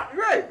he'd want.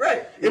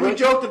 Right. And we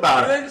joked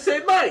about it. To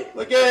save money.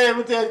 Like, hey,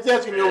 dad's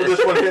going to be over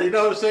this one. You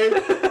know what I'm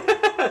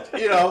saying?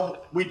 You know,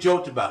 we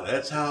joked about it.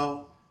 That's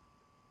how,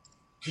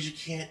 because you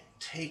can't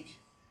take,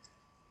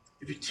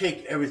 if you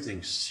take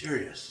everything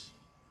serious,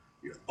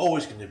 you're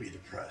always going to be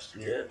depressed.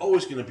 You're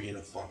always going to be in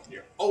a funk.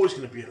 You're always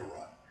going to be in a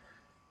rut.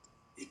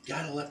 You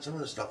got to let some of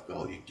this stuff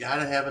go. You got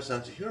to have a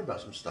sense of humor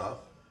about some stuff.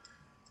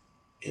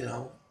 You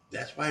know,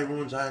 that's why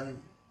everyone's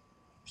on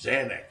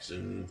Xanax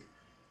and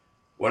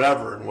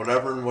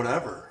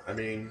whatever. I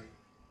mean,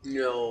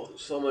 you know,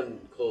 someone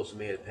close to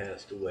me had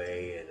passed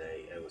away, and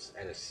I was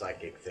at a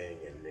psychic thing,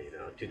 and you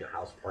know, doing a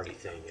house party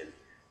thing, and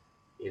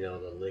you know,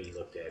 the lady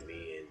looked at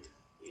me, and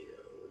you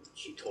know,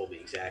 she told me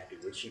exactly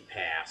when she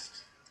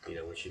passed.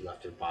 when she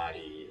left her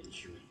body, and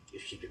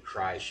if she could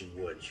cry, she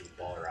would. She would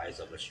bawl her eyes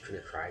up, but she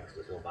couldn't cry because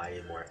there was no body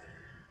anymore.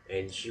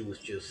 And she was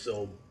just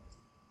so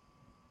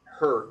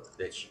hurt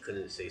that she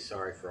couldn't say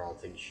sorry for all the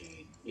things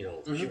she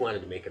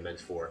wanted to make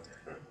amends for,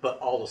 but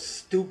all the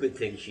stupid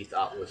things she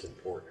thought was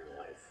important in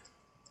life.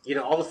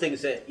 All the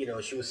things that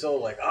she was so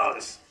like, oh,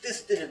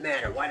 this didn't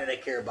matter. Why did I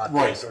care about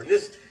this? Or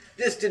this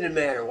didn't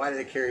matter. Why did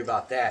I care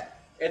about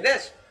that? And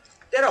that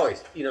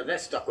always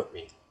that stuck with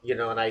me. And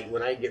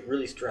when I get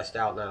really stressed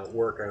out now at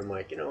work, I'm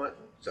like, you know what?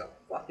 So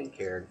fucking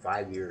care in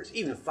 5 years,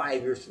 even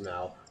 5 years from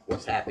now,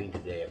 what's happening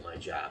today at my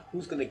job?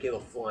 Who's going to give a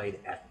flying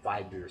at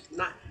 5 years?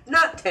 Not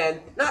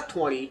 10, not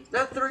 20,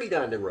 not 30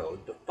 down the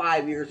road, but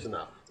 5 years from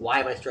now. Why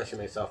am I stressing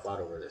myself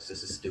out over this?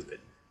 This is stupid.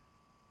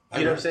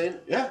 You know what I'm saying?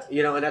 Yeah.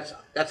 And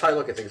that's how I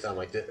look at things. I'm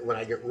like, when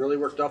I get really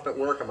worked up at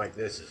work, I'm like,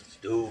 this is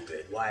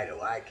stupid. Why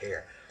do I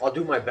care? I'll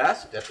do my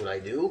best. That's what I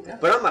do. Yeah.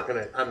 But I'm not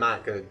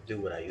gonna do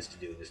what I used to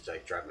do, just to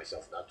drive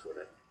myself nuts with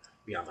it,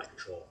 beyond my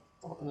control.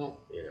 Well,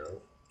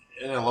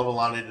 And I love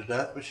Alani to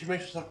death, but she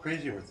makes herself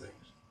crazy over things.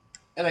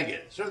 And I get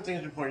it. Certain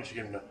things are important she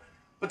can do.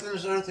 But then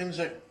there's other things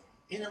that,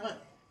 you know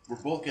what? We're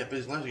both got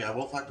busy lives. We got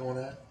both lot going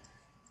on.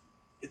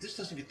 If this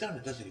doesn't get done,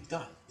 it doesn't get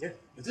done. Yeah.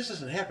 If this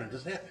doesn't happen, it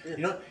doesn't happen.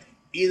 Yeah.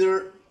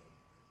 Either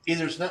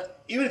it's not,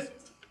 even if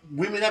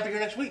we may not be here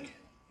next week.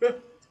 Yeah.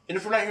 And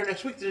if we're not here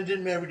next week, then it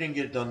didn't matter. We didn't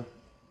get it done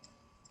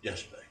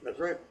yesterday. That's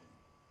right.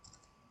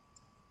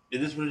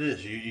 It is what it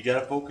is. You got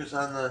to focus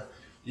on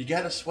you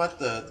got to sweat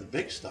the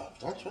big stuff.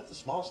 Don't sweat the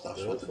small stuff.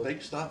 Sweat the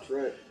big stuff. That's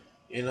right.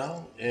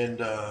 And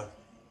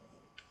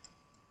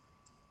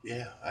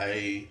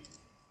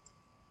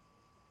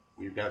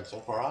we've gotten so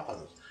far off on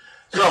this.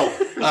 So,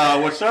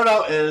 what started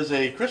out as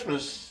a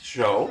Christmas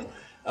show,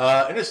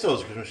 and it still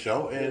is a Christmas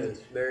show. And it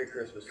is. Merry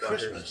Christmas,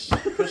 fuckers.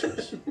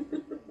 Christmas.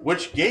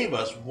 Which gave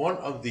us one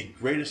of the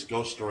greatest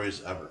ghost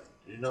stories ever.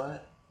 Did you know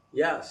that?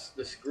 Yes,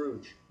 the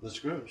Scrooge. The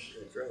Scrooge.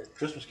 That's right.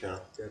 Christmas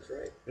Carol. That's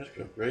right. That's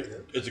good. Great. Yeah.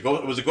 It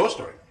was a ghost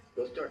story.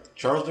 Ghost story.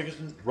 Charles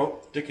Dickens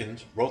wrote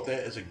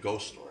that as a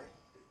ghost story.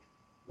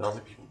 I don't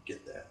think people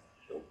get that.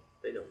 Nope,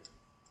 they don't.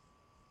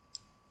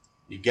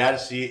 You got to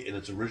see it in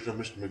its original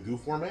Mr. Magoo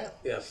format.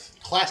 Yes.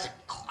 Classic.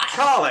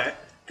 Charlotte,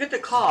 get the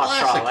car,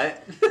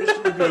 Charlotte.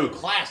 Mr. Magoo,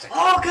 classic.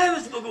 Okay,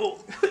 Mr. Magoo.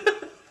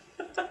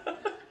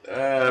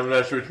 I'm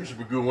not sure which Mr.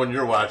 Magoo one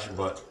you're watching,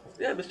 but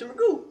yeah, Mr.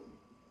 Magoo.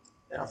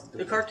 Yeah,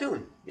 the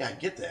cartoon. Yeah, I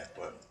get that,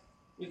 but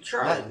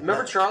Charlie.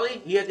 Remember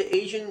Charlie? He had the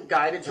Asian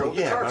guy that drove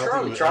the car.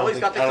 Charlie. Charlie's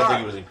got the car. I don't think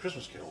he was in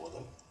Christmas Carol with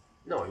him.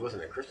 No, he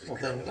wasn't in Christmas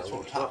Carol. Then that's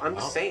what we're talking about. I'm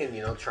just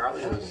saying,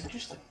 Charlie was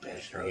just like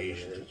bash the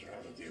Asians. What's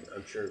wrong with you?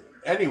 I'm sure.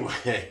 Anyway,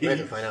 we have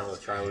to find out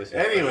what Charlie was.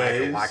 Anyway, I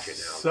can watch it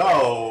now.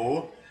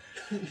 So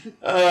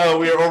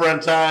we are over on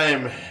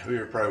time. We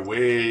are probably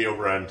way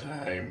over on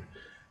time.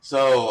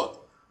 So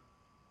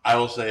I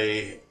will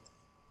say,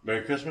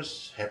 Merry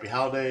Christmas, Happy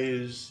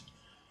Holidays.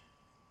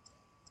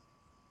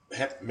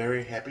 Happy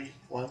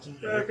Kwanzaa?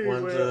 Happy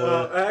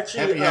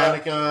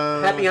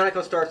Hanukkah. Happy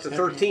Hanukkah starts the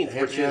 13th,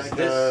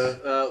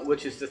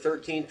 which is the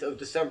 13th of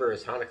December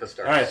as Hanukkah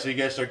starts. All right, so you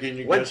guys start getting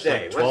your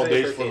Wednesday, gifts like 12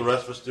 Wednesday days before the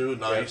rest of us do.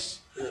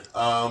 Nice. Yeah.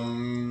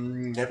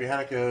 Happy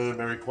Hanukkah,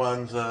 Merry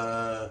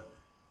Kwanzaa.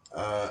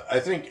 I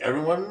think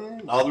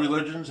all the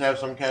religions have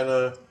some kind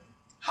of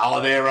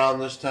holiday around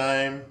this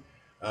time.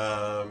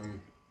 But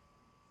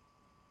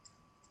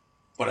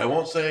I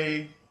won't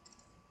say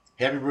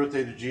happy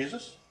birthday to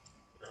Jesus.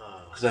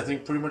 Because I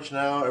think pretty much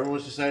now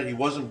everyone's decided he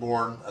wasn't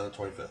born on the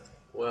 25th.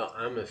 Well,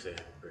 I'm going to say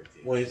happy birthday.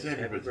 Well, you say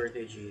happy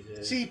birthday,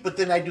 Jesus. See, but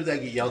then I do that, I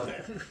get yelled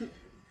at.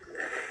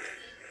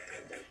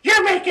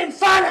 You're making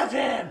fun of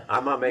him!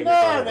 I'm not making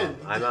fun of him.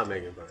 I'm not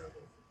making fun of him.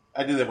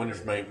 I did that when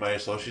my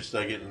associates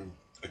started getting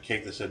a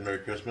cake that said Merry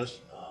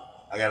Christmas.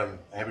 I got him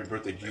a happy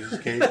birthday Jesus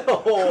cake.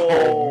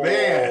 Oh,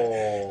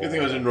 man. Good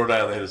thing I was in Rhode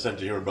Island. I had to send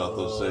to hear about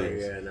those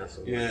things. Yeah, not so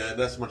much. Yeah,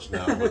 not so much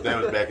now, but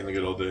that was back in the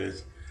good old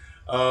days.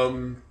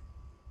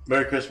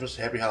 Merry Christmas,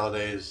 Happy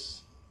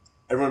Holidays.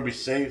 Everyone be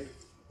safe.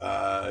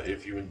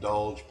 If you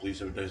indulge, please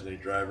have a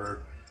designated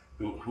driver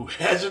who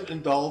hasn't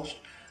indulged.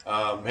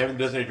 Having a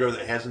designated driver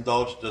that has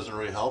indulged doesn't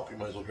really help. You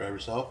might as well drive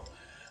yourself.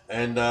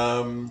 And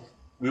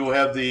we will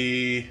have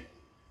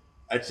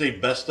I'd say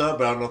best of,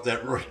 but I don't know if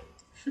that really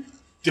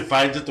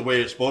defines it the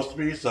way it's supposed to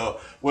be. So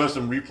we'll have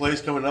some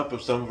replays coming up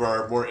of some of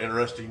our more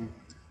interesting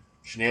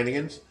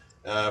shenanigans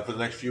for the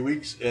next few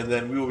weeks. And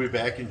then we will be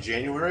back in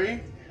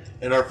January.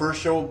 And our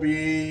first show will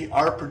be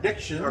our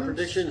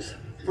predictions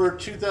for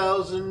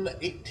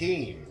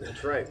 2018.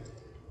 That's right.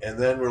 And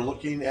then we're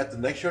looking at the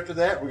next show after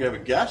that. We're going to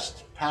have a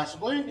guest,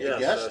 possibly.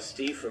 Yes,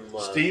 Steve from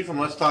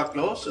Let's Talk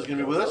Ghosts is going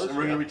to be with us. And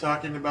we're going to be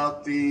talking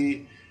about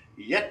the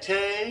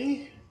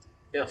Yeti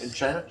in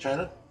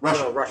China?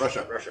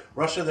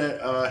 Russia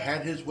that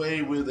had his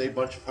way with a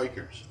bunch of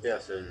hikers.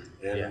 Yes,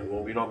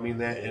 well, we don't mean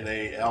that in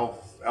a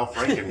Al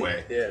Franken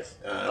way. Yes.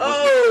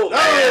 Bam,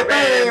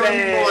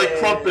 like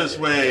Krampus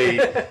way.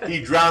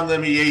 He drowned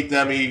them, he ate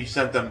them, he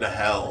sent them to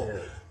hell.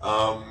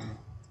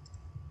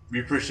 we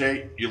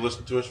appreciate you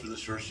listening to us for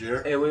this first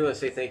year. And we want to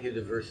say thank you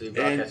to Diversity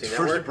Broadcasting and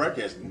Network.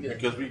 Broadcasting,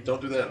 because we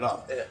don't do that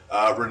enough. Yeah.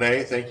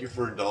 Renee, thank you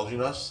for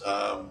indulging us.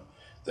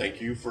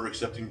 Thank you for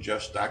accepting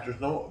Jeff's doctor's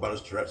note about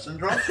his Tourette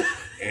syndrome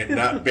and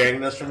not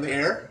banning us from the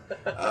air.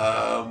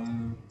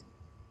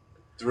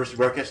 Diversity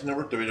Broadcasting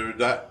Network,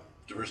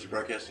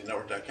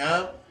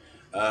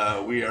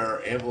 www.diversitybroadcastingnetwork.com. We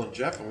are Anvil and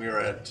Jeff, and we are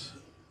at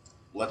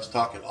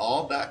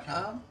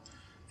letstalkitall.com.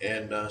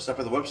 And stop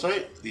by the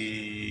website.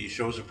 The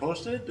shows are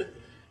posted,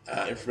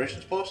 information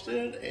is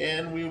posted,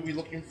 and we will be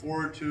looking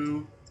forward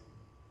to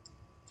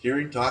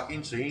hearing,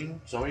 talking, seeing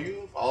some of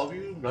you, all of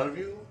you, none of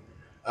you.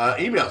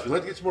 Emails. We'd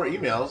like to get some more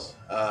emails.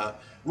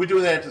 We're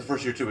doing that after the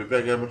first year, too. We've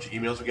got a bunch of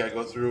emails we got to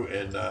go through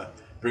and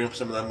bring up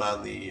some of them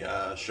on the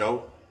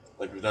show,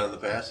 like we've done in the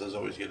past. Those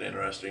always get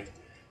interesting.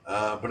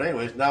 But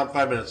anyways, now I'm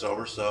 5 minutes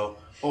over, so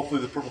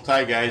hopefully the Purple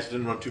Tie guys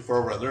didn't run too far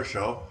over on their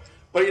show.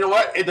 But you know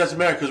what? It doesn't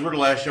matter because we're the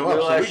last show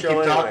up, so we can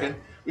keep talking.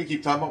 We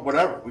keep talking about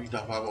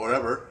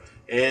whatever.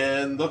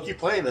 And they'll keep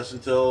playing us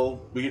until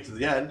we get to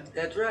the end.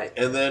 That's right.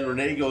 And then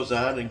Renee goes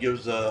on and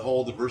gives a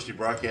whole Diversity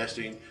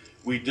Broadcasting.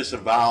 We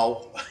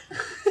disavow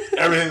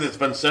everything that's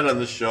been said on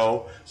this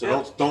show,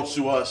 so don't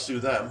sue us, sue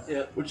them.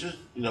 Yeah. Which is,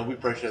 we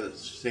appreciate the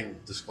same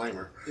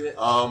disclaimer.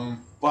 Yeah.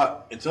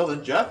 But until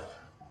then, Jeff,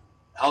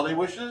 holiday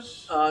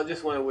wishes?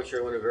 Just want to wish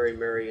everyone a very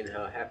merry and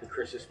happy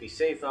Christmas. Be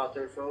safe out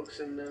there, folks,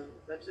 and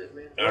that's it,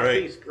 man. All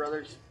right. Peace,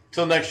 brothers.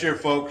 Till next year,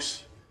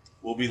 folks,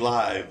 we'll be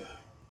live.